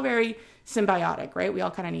 it's all very symbiotic, right? We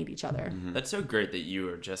all kind of need each other. That's so great that you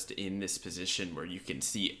are just in this position where you can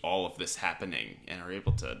see all of this happening and are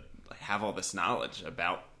able to have all this knowledge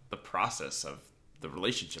about the process of the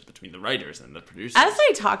relationship between the writers and the producers. As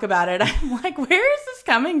I talk about it, I'm like, where is this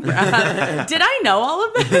coming from? Did I know all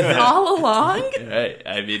of this all along? Right.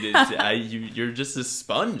 I mean, you're just a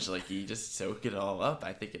sponge. Like you just soak it all up.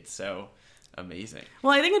 I think it's so amazing.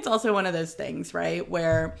 Well, I think it's also one of those things, right,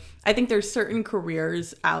 where I think there's certain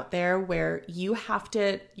careers out there where you have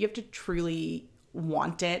to truly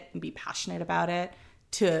want it and be passionate about it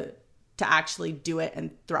to actually do it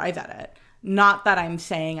and thrive at it. Not that I'm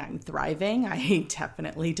saying I'm thriving. I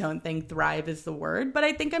definitely don't think thrive is the word, but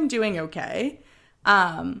I think I'm doing okay.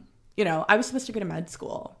 You know, I was supposed to go to med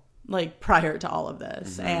school like prior to all of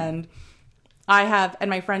this, and and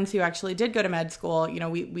my friends who actually did go to med school, you know,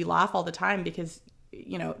 we laugh all the time because,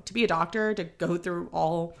 you know, to be a doctor, to go through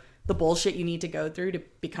all the bullshit you need to go through to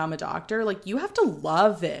become a doctor, like you have to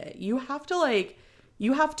love it. You have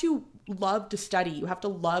to love to study. You have to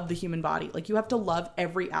love the human body. Like you have to love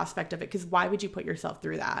every aspect of it, because why would you put yourself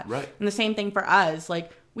through that? Right. And the same thing for us.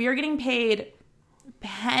 Like we are getting paid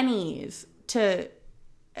pennies to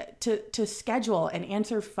schedule and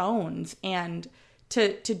answer phones and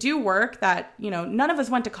to do work that, you know, none of us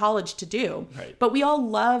went to college to do. Right. But we all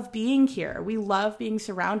love being here. We love being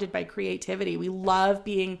surrounded by creativity. We love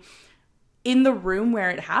being in the room where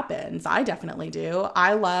it happens. I definitely do.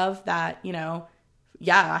 I love that, you know,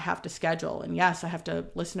 yeah, I have to schedule, and yes, I have to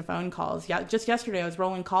listen to phone calls. Yeah, just yesterday I was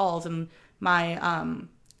rolling calls and my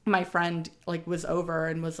my friend like was over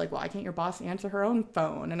and was like, why can't your boss answer her own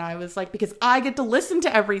phone? And I was like, because I get to listen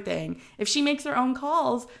to everything. If she makes her own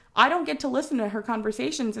calls, I don't get to listen to her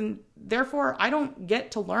conversations, and therefore I don't get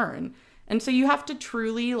to learn. And so you have to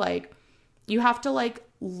truly like, you have to like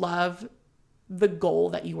love the goal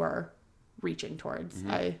that you are reaching towards,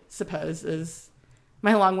 I suppose, is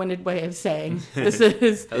my long-winded way of saying this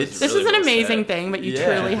is an amazing thing, but you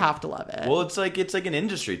truly have to love it. Well, it's like an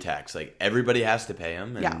industry tax. Like everybody has to pay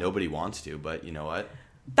them, and nobody wants to. But you know what?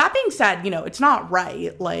 That being said, it's not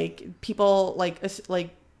right. Like people like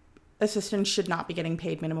assistants should not be getting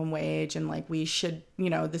paid minimum wage, and like we should,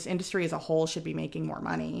 this industry as a whole should be making more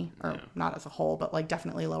money, or not as a whole, but like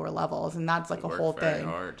definitely lower levels, and that's like a whole thing.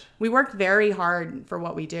 Hard. We work very hard for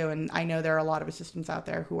what we do, and I know there are a lot of assistants out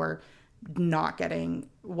there who are not getting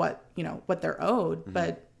what they're owed.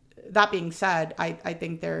 But that being said, I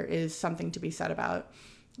think there is something to be said about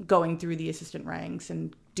going through the assistant ranks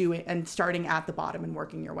and starting at the bottom and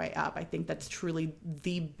working your way up. I think that's truly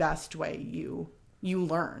the best way you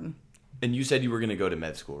learn. And you said you were going to go to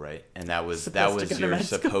med school, right? And that was Supposed your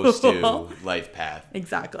supposed to life path.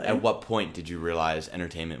 Exactly. At what point did you realize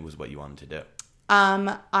entertainment was what you wanted to do?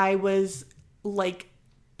 I was like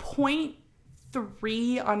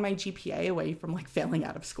 0.3 on my GPA away from like failing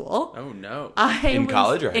out of school. Oh no. In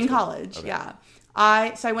college or high school? In college, okay.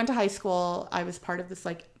 yeah. So I went to high school. I was part of this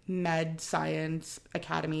like med science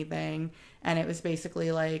academy thing, and it was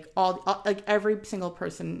basically like like every single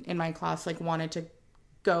person in my class like wanted to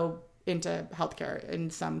go into healthcare in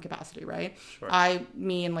some capacity, right? Sure.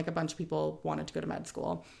 Me and like a bunch of people wanted to go to med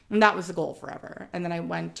school, and that was the goal forever. And then I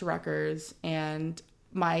went to Rutgers, and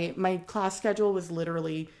my class schedule was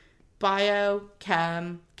literally bio,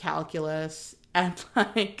 chem, calculus, and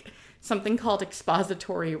like something called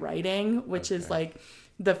expository writing, which is like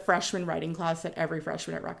the freshman writing class that every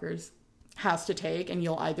freshman at Rutgers has to take, and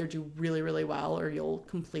you'll either do really, really well or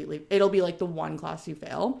it'll be like the one class you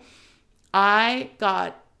fail. I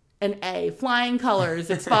got an A, flying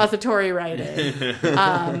colors, expository writing.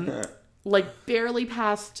 Like barely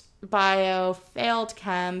passed bio, failed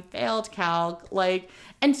chem, failed calc,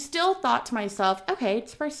 and still thought to myself, okay,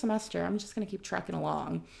 it's first semester, I'm just going to keep trekking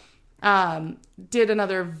along. Did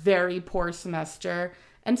another very poor semester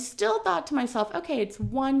and still thought to myself, okay, it's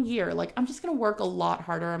 1 year. Like, I'm just going to work a lot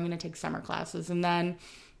harder. I'm going to take summer classes. And then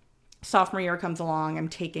sophomore year comes along, I'm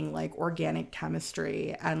taking like organic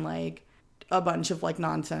chemistry and like a bunch of like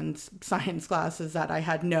nonsense science classes that I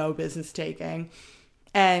had no business taking.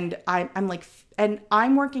 And I'm like, and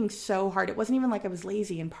I'm working so hard. It wasn't even like I was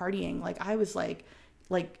lazy and partying. Like I was like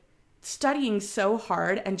studying so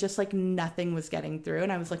hard, and just like nothing was getting through.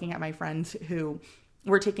 And I was looking at my friends who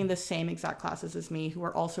were taking the same exact classes as me, who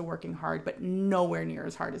were also working hard, but nowhere near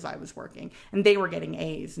as hard as I was working. And they were getting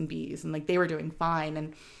A's and B's, and like they were doing fine.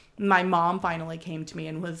 And my mom finally came to me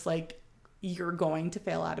and was like, you're going to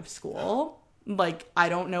fail out of school. Like, I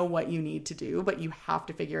don't know what you need to do, but you have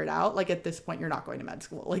to figure it out. Like, at this point, you're not going to med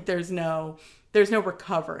school. Like, there's no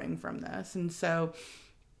recovering from this. And so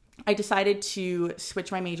I decided to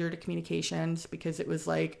switch my major to communications because it was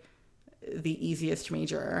like the easiest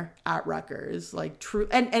major at Rutgers. Like, true.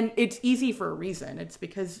 And it's easy for a reason. It's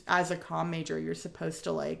because as a comm major, you're supposed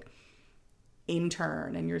to like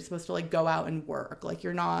intern, and you're supposed to like go out and work. Like,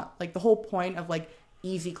 you're not like, the whole point of like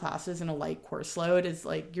easy classes and a light course load is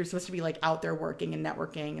like you're supposed to be like out there working and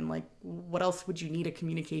networking, and like what else would you need a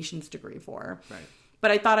communications degree for? Right. But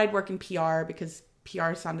I thought I'd work in PR because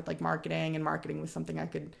PR sounded like marketing, and marketing was something I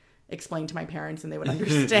could explain to my parents and they would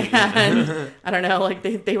understand. I don't know, like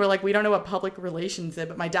they were like, we don't know what public relations is,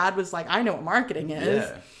 but my dad was like, I know what marketing is.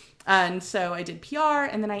 Yeah. And so I did PR,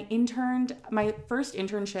 and then I interned. My first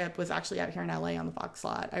internship was actually out here in LA on the Fox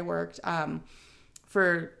lot. I worked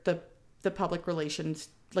for the public relations,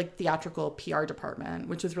 like theatrical PR department,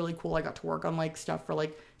 which was really cool. I got to work on like stuff for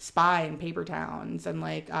like Spy and Paper Towns, and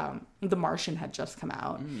like The Martian had just come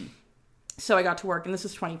out. So I got to work, and this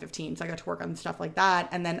was 2015. So I got to work on stuff like that.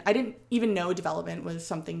 And then I didn't even know development was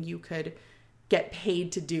something you could get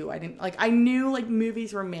paid to do. I knew like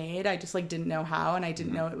movies were made. I just like didn't know how, and I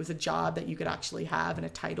didn't know it was a job that you could actually have and a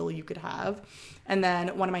title you could have. And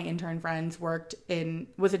then one of my intern friends was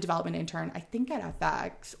a development intern, I think at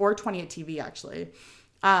FX or 20 at TV actually.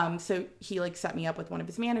 So he like set me up with one of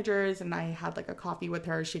his managers, and I had like a coffee with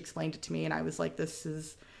her. She explained it to me, and I was like, this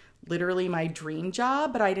is literally my dream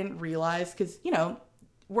job. But I didn't realize, because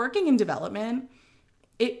working in development,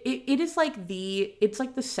 it is like it's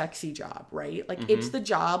like the sexy job, right? Like it's the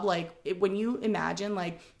job, like when you imagine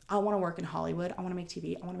like, I want to work in Hollywood, I want to make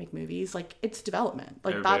TV, I want to make movies, like it's development.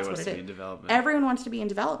 Like Everybody that's what wants it to is. be in development. Everyone wants to be in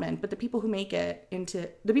development, but the people who make it into,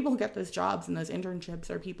 the people who get those jobs and those internships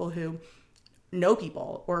are people who know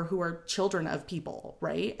people or who are children of people,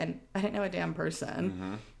 right? And I didn't know a damn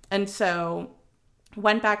person. And so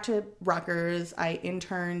went back to Rutgers. I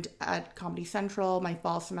interned at Comedy Central my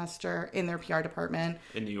fall semester in their PR department.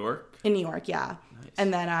 In New York? In New York, yeah. Nice.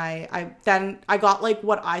 And then I got like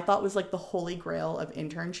what I thought was like the holy grail of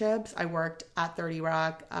internships. I worked at 30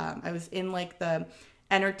 Rock. I was in like the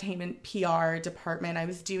entertainment PR department. I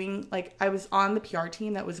was on the PR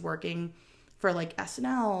team that was working for like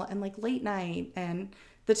SNL and like Late Night and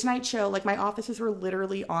The Tonight Show. Like my offices were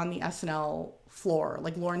literally on the SNL floor.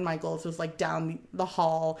 Like Lorne Michaels was like down the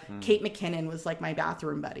hall. Kate McKinnon was like my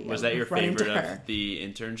bathroom buddy. Was that your favorite of the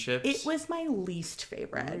internships? It was my least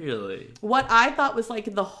favorite. Really? What I thought was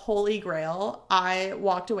like the holy grail, I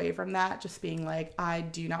walked away from that just being like, I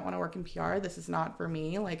do not want to work in PR. This is not for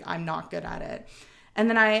me. Like I'm not good at it. And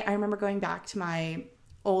then I remember going back to my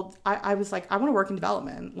I was like, I want to work in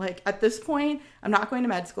development. Like at this point, I'm not going to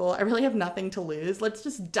med school. I really have nothing to lose. Let's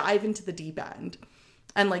just dive into the deep end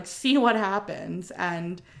and like see what happens.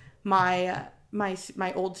 And my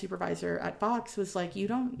old supervisor at Fox was like, you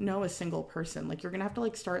don't know a single person. Like you're going to have to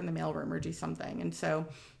like start in the mailroom or do something. And so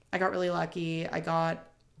I got really lucky. I got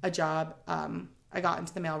a job. I got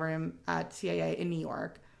into the mailroom at CAA in New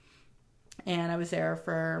York. And I was there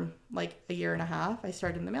for like a year and a half. I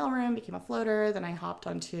started in the mailroom, became a floater. Then I hopped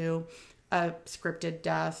onto a scripted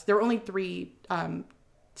desk. There were only 3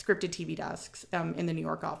 scripted TV desks in the New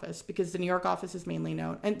York office because the New York office is mainly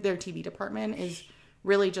known, and their TV department is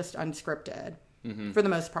really just unscripted for the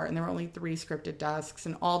most part. And there were only 3 scripted desks,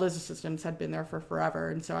 and all those assistants had been there for forever.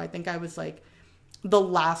 And so I think I was like the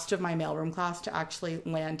last of my mailroom class to actually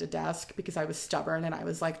land a desk because I was stubborn and I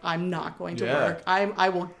was like, I'm not going to work. I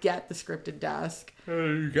will get the scripted desk.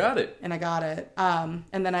 You got it. And I got it. And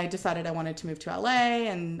then I decided I wanted to move to LA,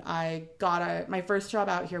 and I got my first job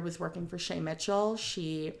out here was working for Shay Mitchell.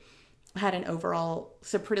 She had an overall,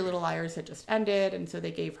 so Pretty Little Liars had just ended, and so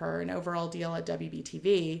they gave her an overall deal at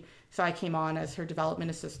WBTV. So I came on as her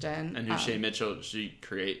development assistant. And who's Shay Mitchell? Did she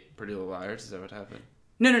create Pretty Little Liars? Is that what happened?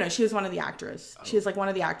 No. She was one of the actors. She was like one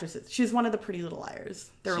of the actresses. She was one of the Pretty Little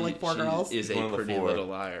Liars. There were like 4 girls. She is a pretty little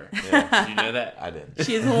liar. Yeah. Did you know that? I did.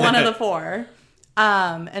 She's one of the 4.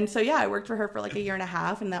 And so, yeah, I worked for her for like a year and a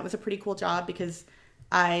half, and that was a pretty cool job because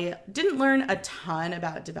I didn't learn a ton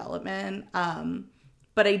about development.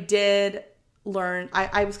 But I did learn,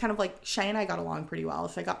 I was kind of like, Shay and I got along pretty well.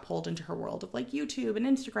 So I got pulled into her world of like YouTube and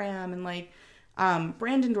Instagram and like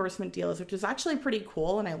brand endorsement deals, which was actually pretty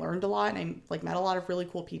cool. And I learned a lot, and I like met a lot of really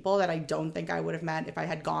cool people that I don't think I would have met if I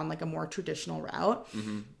had gone like a more traditional route.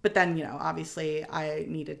 But then, you know, obviously I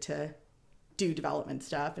needed to do development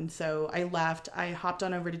stuff. And so I left. I hopped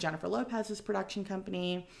on over to Jennifer Lopez's production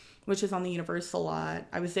company, which is on the Universal lot.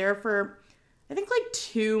 I was there for, I think, like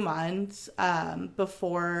 2 months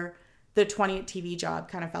before the 20th TV job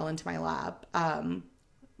kind of fell into my lap.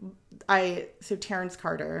 So Terrence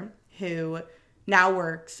Carter, who's now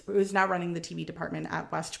running the TV department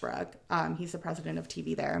at Westbrook. He's the president of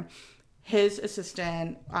TV there. His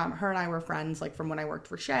assistant, her and I were friends like from when I worked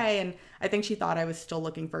for Shay, and I think she thought I was still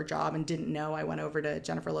looking for a job and didn't know I went over to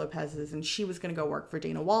Jennifer Lopez's, and she was going to go work for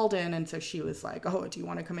Dana Walden, and so she was like, oh, do you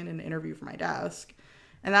want to come in and interview for my desk?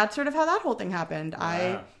 And that's sort of how that whole thing happened.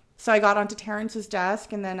 Wow. So I got onto Terrence's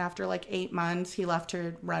desk, and then after like 8 months, he left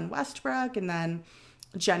to run Westbrook, and then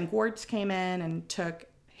Jen Gwartz came in and took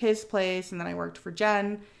his place, and then I worked for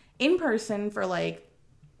Jen in person for like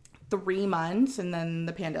 3 months, and then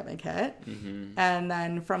the pandemic hit. And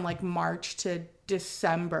then from like March to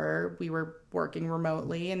December, we were working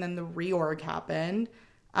remotely, and then the reorg happened.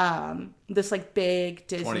 This like big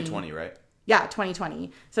Disney 2020, right? Yeah,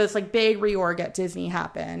 2020. So this like big reorg at Disney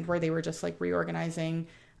happened where they were just like reorganizing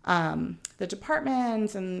the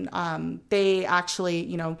departments, and they actually,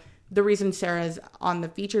 you know, the reason Sarah's on the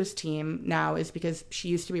features team now is because she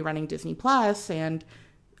used to be running Disney Plus, and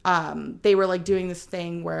they were like doing this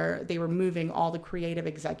thing where they were moving all the creative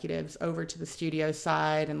executives over to the studio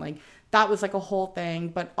side, and like that was like a whole thing.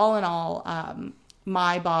 But all in all,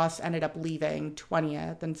 my boss ended up leaving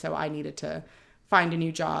 20th, and so I needed to find a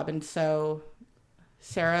new job. And so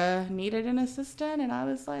Sarah needed an assistant, and I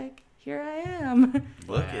was like, here I am.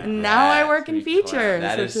 Look at And that. now I work in Sweet features.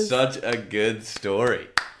 That which is such a good story.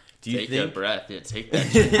 Do you Take think a breath. Yeah, take that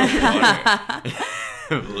shit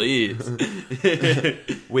water. Please.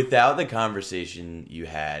 without the conversation you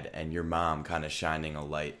had and your mom kind of shining a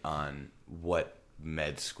light on what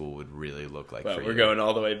med school would really look like Well, for you. we're going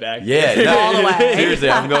all the way back. Yeah, no, All the way. seriously,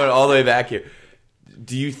 I'm going all the way back here.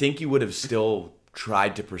 Do you think you would have still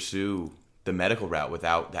tried to pursue the medical route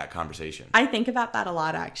without that conversation? I think about that a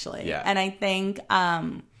lot, actually. Yeah. And I think,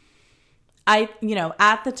 at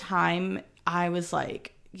the time, I was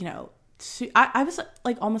like, I was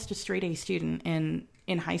like almost a straight A student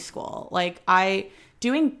in high school. Like,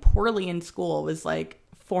 doing poorly in school was like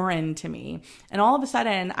foreign to me. And all of a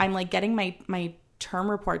sudden, I'm like getting my term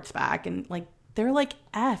reports back, and like they're like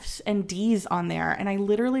F's and D's on there. And I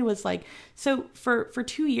literally was like, so for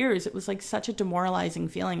 2 years, it was like such a demoralizing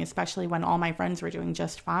feeling, especially when all my friends were doing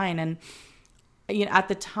just fine. And, at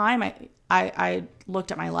the time I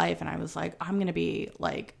looked at my life and I was like, I'm going to be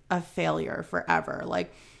like a failure forever.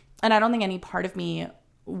 Like, and I don't think any part of me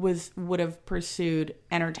would have pursued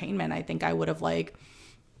entertainment. I think I would have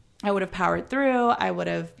powered through. I would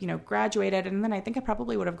have, graduated. And then I think I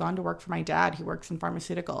probably would have gone to work for my dad, who works in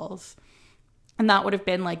pharmaceuticals. And that would have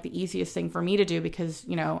been like the easiest thing for me to do because,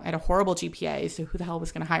 I had a horrible GPA. So who the hell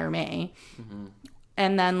was going to hire me? Mm-hmm.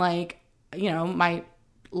 And then my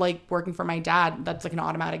working for my dad, that's like an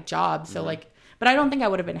automatic job. So mm-hmm. But I don't think I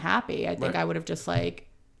would have been happy. I think I would have just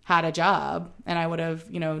had a job and I would have,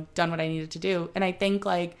 done what I needed to do. And I think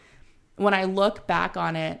when I look back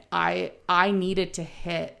on it, I needed to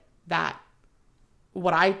hit that,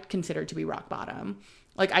 what I consider to be rock bottom.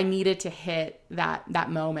 I needed to hit that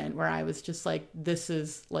moment where I was just like, this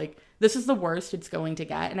is the worst it's going to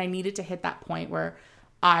get. And I needed to hit that point where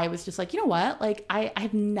I was just like, you know what? I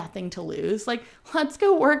have nothing to lose. Let's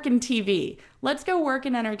go work in TV. Let's go work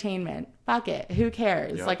in entertainment. Fuck it. Who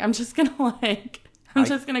cares? Yep. I'm just going to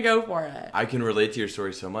just going to go for it. I can relate to your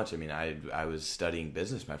story so much. I mean, I was studying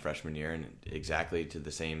business my freshman year, and exactly to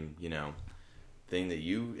the same, thing that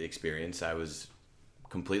you experienced. I was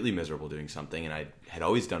completely miserable doing something, and I had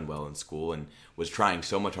always done well in school and was trying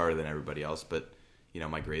so much harder than everybody else, but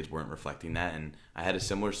my grades weren't reflecting that, and I had a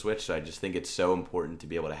similar switch. So I just think it's so important to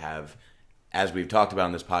be able to have, as we've talked about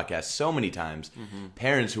on this podcast so many times, mm-hmm.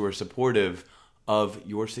 parents who are supportive of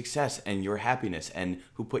your success and your happiness, and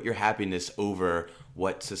who put your happiness over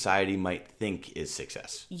what society might think is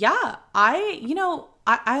success. Yeah. I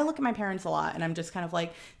look at my parents a lot, and I'm just kind of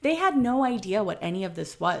like, they had no idea what any of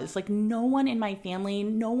this was. No one in my family,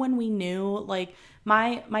 no one we knew.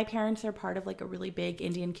 My parents are part of a really big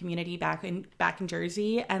Indian community back in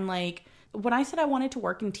Jersey. And when I said I wanted to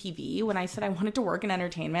work in TV, when I said I wanted to work in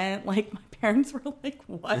entertainment, my parents were like,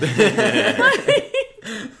 what?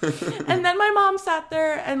 And then my mom sat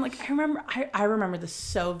there and I remember this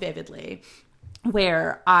so vividly,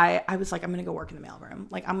 where I was like, I'm going to go work in the mailroom.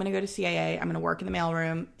 I'm going to go to CAA. I'm going to work in the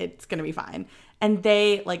mailroom. It's going to be fine. And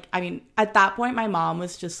they at that point, my mom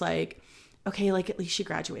was just like, okay, at least she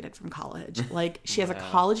graduated from college. She has a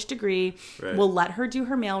college degree. Right. We'll let her do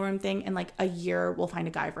her mailroom thing. And a year, we'll find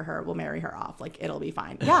a guy for her. We'll marry her off. It'll be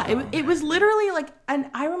fine. Yeah. It was literally and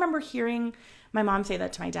I remember hearing my mom say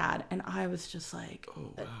that to my dad. And I was just like,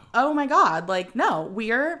 oh my God, no,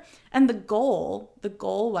 and the goal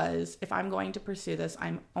was, if I'm going to pursue this,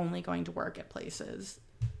 I'm only going to work at places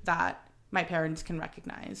that my parents can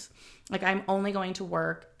recognize. I'm only going to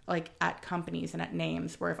work at companies and at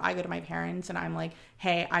names where if I go to my parents and I'm like,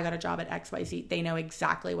 hey, I got a job at XYZ, they know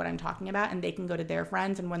exactly what I'm talking about, and they can go to their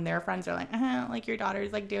friends, and when their friends are like, your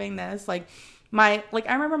daughter's doing this, I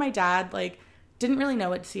remember my dad didn't really know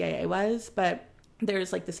what CAA was, but there's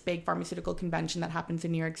this big pharmaceutical convention that happens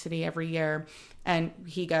in New York City every year, and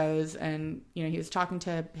he goes, and he was talking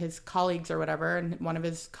to his colleagues or whatever, and one of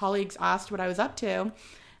his colleagues asked what I was up to.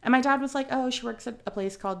 And my dad was like, oh, she works at a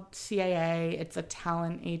place called CAA. It's a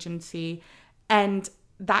talent agency. And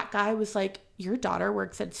that guy was like, your daughter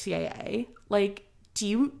works at CAA?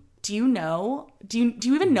 Do you know? Do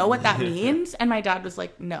you even know what that means? And my dad was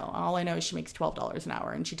like, no, all I know is she makes $12 an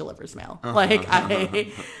hour and she delivers mail. And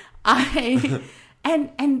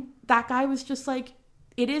that guy was just like,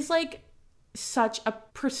 it is such a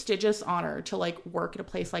prestigious honor to work at a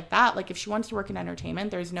place like that. If she wants to work in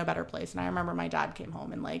entertainment, there's no better place. And I remember my dad came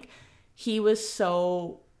home and he was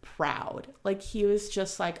so proud. He was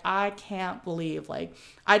just like, I can't believe I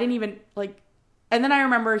didn't even and then I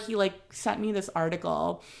remember he sent me this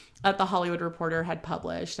article that the Hollywood Reporter had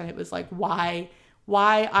published, and it was why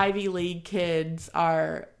Ivy League kids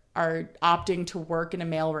are opting to work in a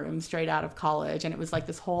mailroom straight out of college. And it was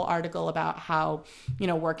this whole article about how,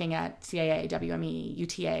 working at CAA, WME,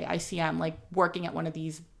 UTA, ICM, working at one of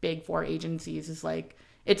these big four agencies is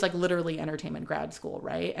it's literally entertainment grad school,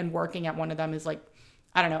 right? And working at one of them is I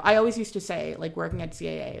don't know. I always used to say working at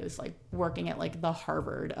CAA is working at the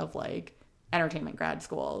Harvard of entertainment grad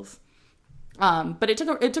schools. But it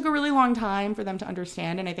took a really long time for them to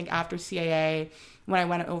understand. And I think after CAA, when I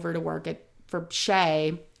went over to work for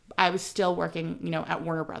Shay, I was still working, you know, at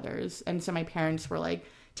Warner Brothers. And so my parents were like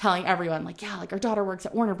telling everyone like, yeah, like our daughter works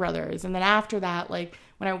at Warner Brothers. And then after that, like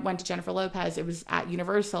when I went to Jennifer Lopez, it was at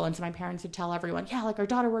Universal. And so my parents would tell everyone, yeah, like our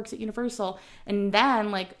daughter works at Universal. And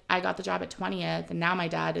then like I got the job at 20th. And now my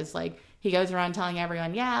dad is like, he goes around telling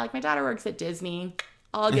everyone, yeah, like my daughter works at Disney.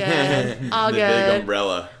 All good. All the good. big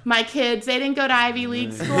umbrella. My kids, they didn't go to Ivy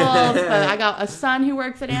League schools, but I got a son who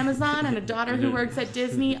works at Amazon and a daughter who works at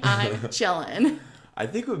Disney. I'm chilling. I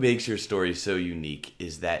think what makes your story so unique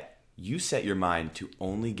is that you set your mind to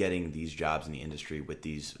only getting these jobs in the industry with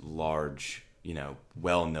these large, you know,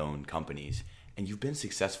 well-known companies, and you've been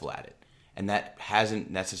successful at it. And that hasn't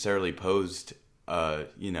necessarily posed,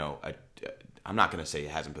 you know, I'm not going to say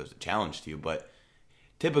it hasn't posed a challenge to you, but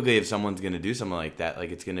typically if someone's going to do something like that,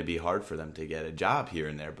 like it's going to be hard for them to get a job here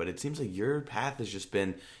and there. But it seems like your path has just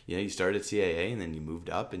been, you know, you started at CAA and then you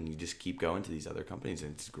moved up and you just keep going to these other companies,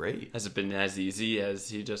 and it's great. Has it been as easy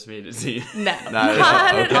as you just made it seem? No,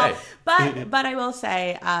 Not at all. Okay. But I will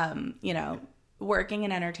say, you know, working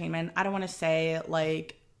in entertainment, I don't want to say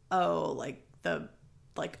like, oh,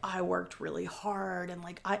 like I worked really hard, and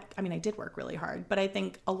like I mean I did work really hard, but I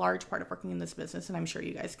think a large part of working in this business, and I'm sure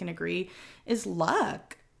you guys can agree, is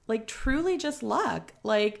luck. Like truly just luck.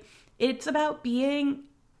 Like it's about being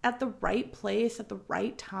at the right place at the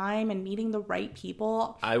right time and meeting the right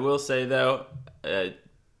people. I will say though,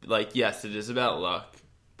 like yes, it is about luck,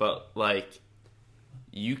 but like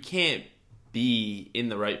you can't be in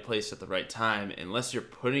the right place at the right time unless you're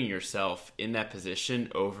putting yourself in that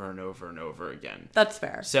position over and over and over again. That's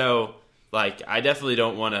fair. So, like, I definitely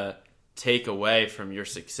don't want to take away from your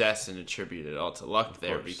success and attribute it all to luck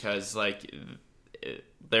there, because, like,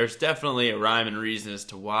 there's definitely a rhyme and reason as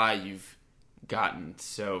to why you've gotten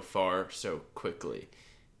so far so quickly.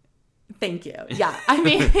 Thank you. Yeah. I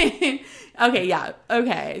mean, okay. Yeah.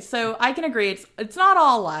 Okay. So I can agree. It's not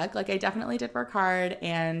all luck. Like I definitely did work hard,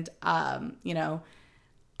 and, you know,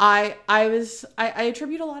 I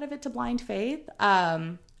attribute a lot of it to blind faith.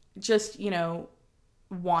 Just, you know,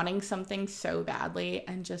 wanting something so badly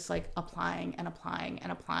and just like applying and applying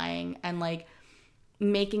and applying and like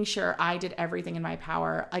making sure I did everything in my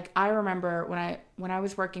power. Like I remember when I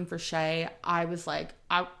was working for Shay, I was like,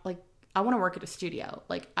 I want to work at a studio.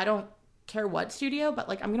 Like I don't care what studio, but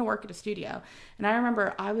like I'm gonna work at a studio. And I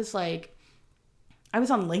remember I was on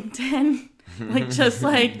LinkedIn, like just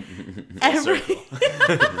like every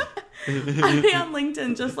I'd be on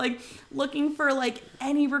LinkedIn just like looking for like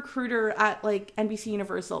any recruiter at like NBC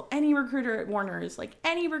Universal, any recruiter at Warner's, like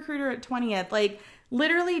any recruiter at 20th, like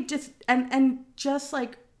literally just and just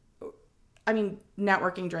like, I mean,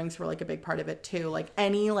 networking drinks were like a big part of it too. Like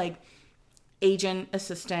any like agent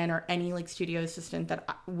assistant or any like studio assistant that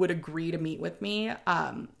would agree to meet with me.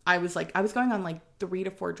 I was going on like 3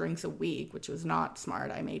 to 4 drinks a week, which was not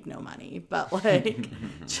smart. I made no money, but like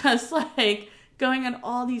just like going on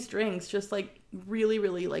all these drinks, just like really,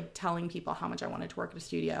 really like telling people how much I wanted to work at a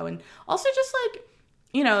studio. And also just like,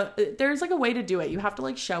 you know, there's like a way to do it. You have to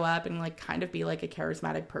like show up and like kind of be like a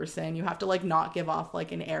charismatic person. You have to like not give off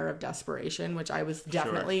like an air of desperation, which I was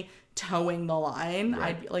definitely towing the line.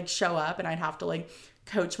 Right. I'd like show up and I'd have to like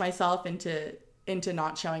coach myself into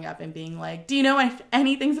not showing up and being like, do you know if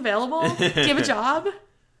anything's available? Do you have a job?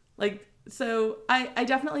 Like, so I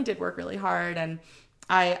definitely did work really hard, and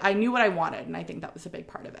I knew what I wanted, and I think that was a big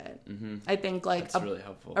part of it. Mm-hmm. I think like really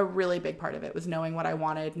helpful. A really big part of it was knowing what I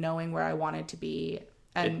wanted, knowing where I wanted to be,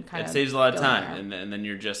 and it saves a lot of time, and then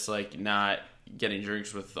you're just like not getting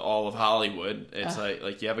drinks with all of Hollywood. It's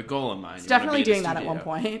like you have a goal in mind. It's definitely doing that at one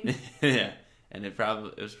point. Yeah, and it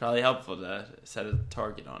was probably helpful to set a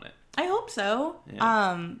target on it. I hope so.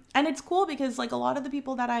 Yeah. And it's cool because like a lot of the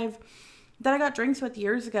people that I got drinks with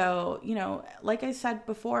years ago, you know, like I said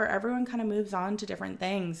before, everyone kind of moves on to different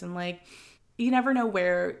things, and like you never know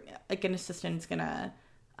where like an assistant's gonna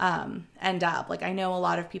end up. Like I know a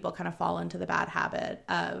lot of people kind of fall into the bad habit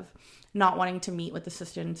of not wanting to meet with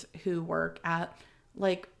assistants who work at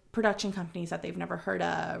like production companies that they've never heard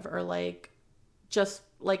of, or like just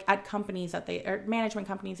like at companies or management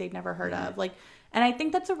companies they've never heard of. Like, and I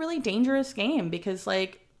think that's a really dangerous game because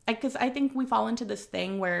I think we fall into this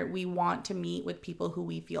thing where we want to meet with people who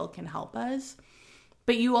we feel can help us,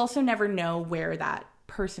 but you also never know where that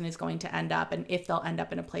person is going to end up and if they'll end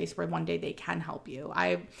up in a place where one day they can help you.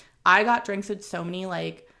 I got drinks with so many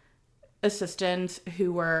like assistants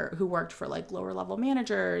who worked for like lower level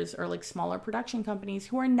managers or like smaller production companies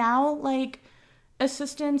who are now like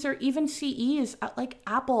assistants or even CEs at like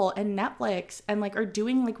Apple and Netflix and like are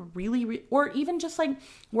doing like or even just like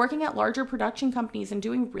working at larger production companies and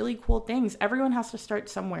doing really cool things. Everyone has to start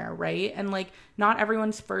somewhere, right? And like not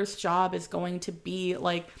everyone's first job is going to be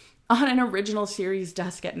like on an original series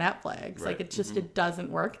desk at Netflix. Right. Like it just it doesn't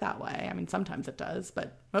work that way. I mean, sometimes it does,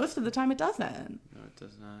 but most of the time it doesn't. No, it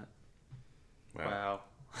does not. Wow.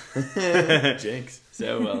 Jinx.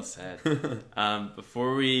 So well said.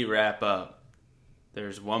 Before we wrap up,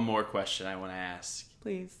 there's one more question I want to ask.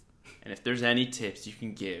 Please. And if there's any tips you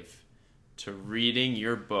can give to reading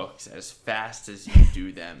your books as fast as you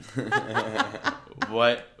do them,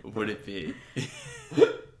 what would it be?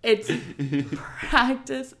 It's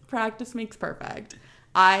practice. Practice makes perfect.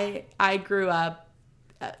 I grew up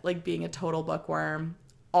like being a total bookworm.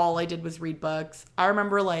 All I did was read books. I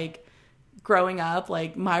remember like growing up,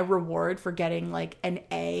 like my reward for getting like an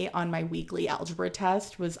A on my weekly algebra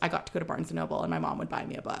test was I got to go to Barnes & Noble and my mom would buy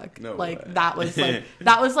me a book. No like way. that was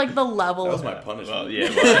like the level. That was my punishment. Well, yeah,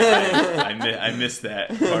 well, I missed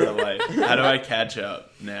that part of life. How do I catch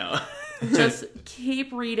up now? Just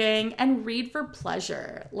keep reading and read for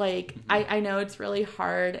pleasure. Like I know it's really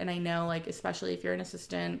hard, and I know like especially if you're an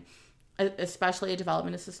assistant, especially a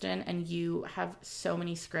development assistant, and you have so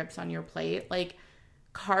many scripts on your plate, like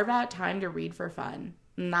carve out time to read for fun,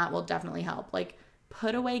 and that will definitely help. Like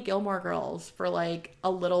put away Gilmore Girls for like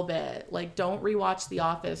a little bit. Like don't rewatch The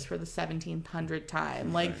Office for the 1700th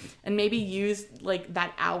time. Like and maybe use like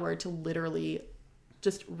that hour to literally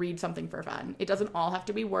just read something for fun. It doesn't all have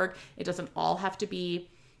to be work. It doesn't all have to be,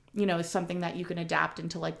 you know, something that you can adapt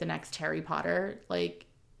into like the next Harry Potter. Like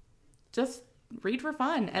just read for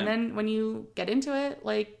fun. And then when you get into it,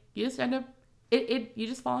 like you just end up you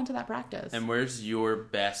just fall into that practice. And where's your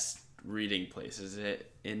best reading place? Is it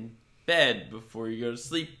in bed before you go to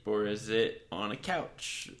sleep, or is it on a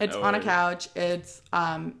couch? It's on a couch. It's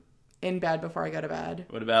in bed before I go to bed.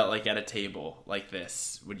 What about like at a table like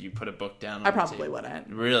this? Would you put a book down on I probably wouldn't.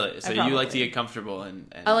 Really? So you like to get comfortable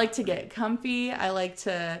and I like to get comfy. I like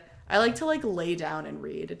to like lay down and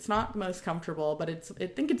read. It's not the most comfortable, but I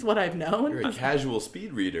think it's what I've known. You're a casual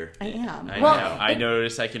speed reader. I am. I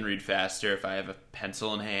notice I can read faster if I have a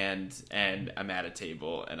pencil in hand and I'm at a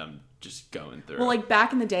table and I'm just going through. Well, like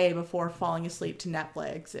back in the day before falling asleep to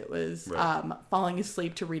Netflix, it was falling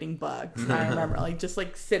asleep to reading books. I remember like just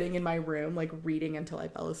like sitting in my room, like reading until I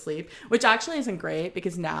fell asleep, which actually isn't great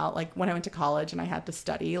because now like when I went to college and I had to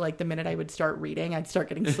study, like the minute I would start reading, I'd start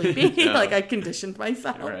getting sleepy. Like I conditioned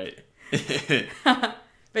myself. Right. But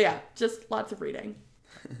yeah, just lots of reading.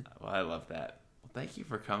 Well, I love that. Thank you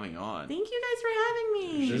for coming on. Thank you guys for having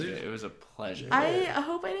me. It was a pleasure. I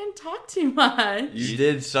hope I didn't talk too much. You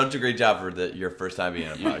did such a great job for your first time being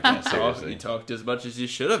on a podcast. Seriously. You talked as much as you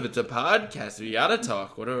should have. It's a podcast. We gotta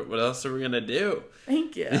talk. What else are we gonna do?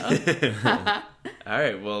 Thank you. All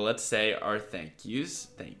right. Well, let's say our thank yous.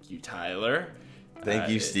 Thank you, Tyler. Thank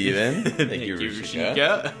you, Steven. Thank you,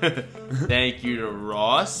 Ruchika. Thank you to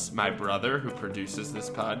Ross, my brother, who produces this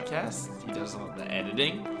podcast. He does all the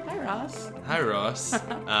editing. Hi, Ross. Hi, Ross.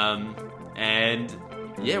 And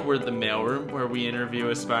yeah, we're the Mailroom, where we interview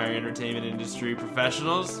aspiring entertainment industry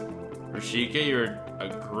professionals. Ruchika, you're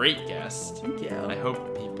a great guest. Thank you. I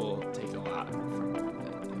hope people take a lot from it.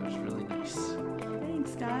 It was really nice.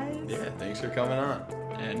 Thanks, guys. Yeah, thanks for coming on.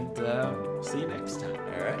 And see you next time.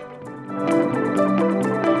 All right.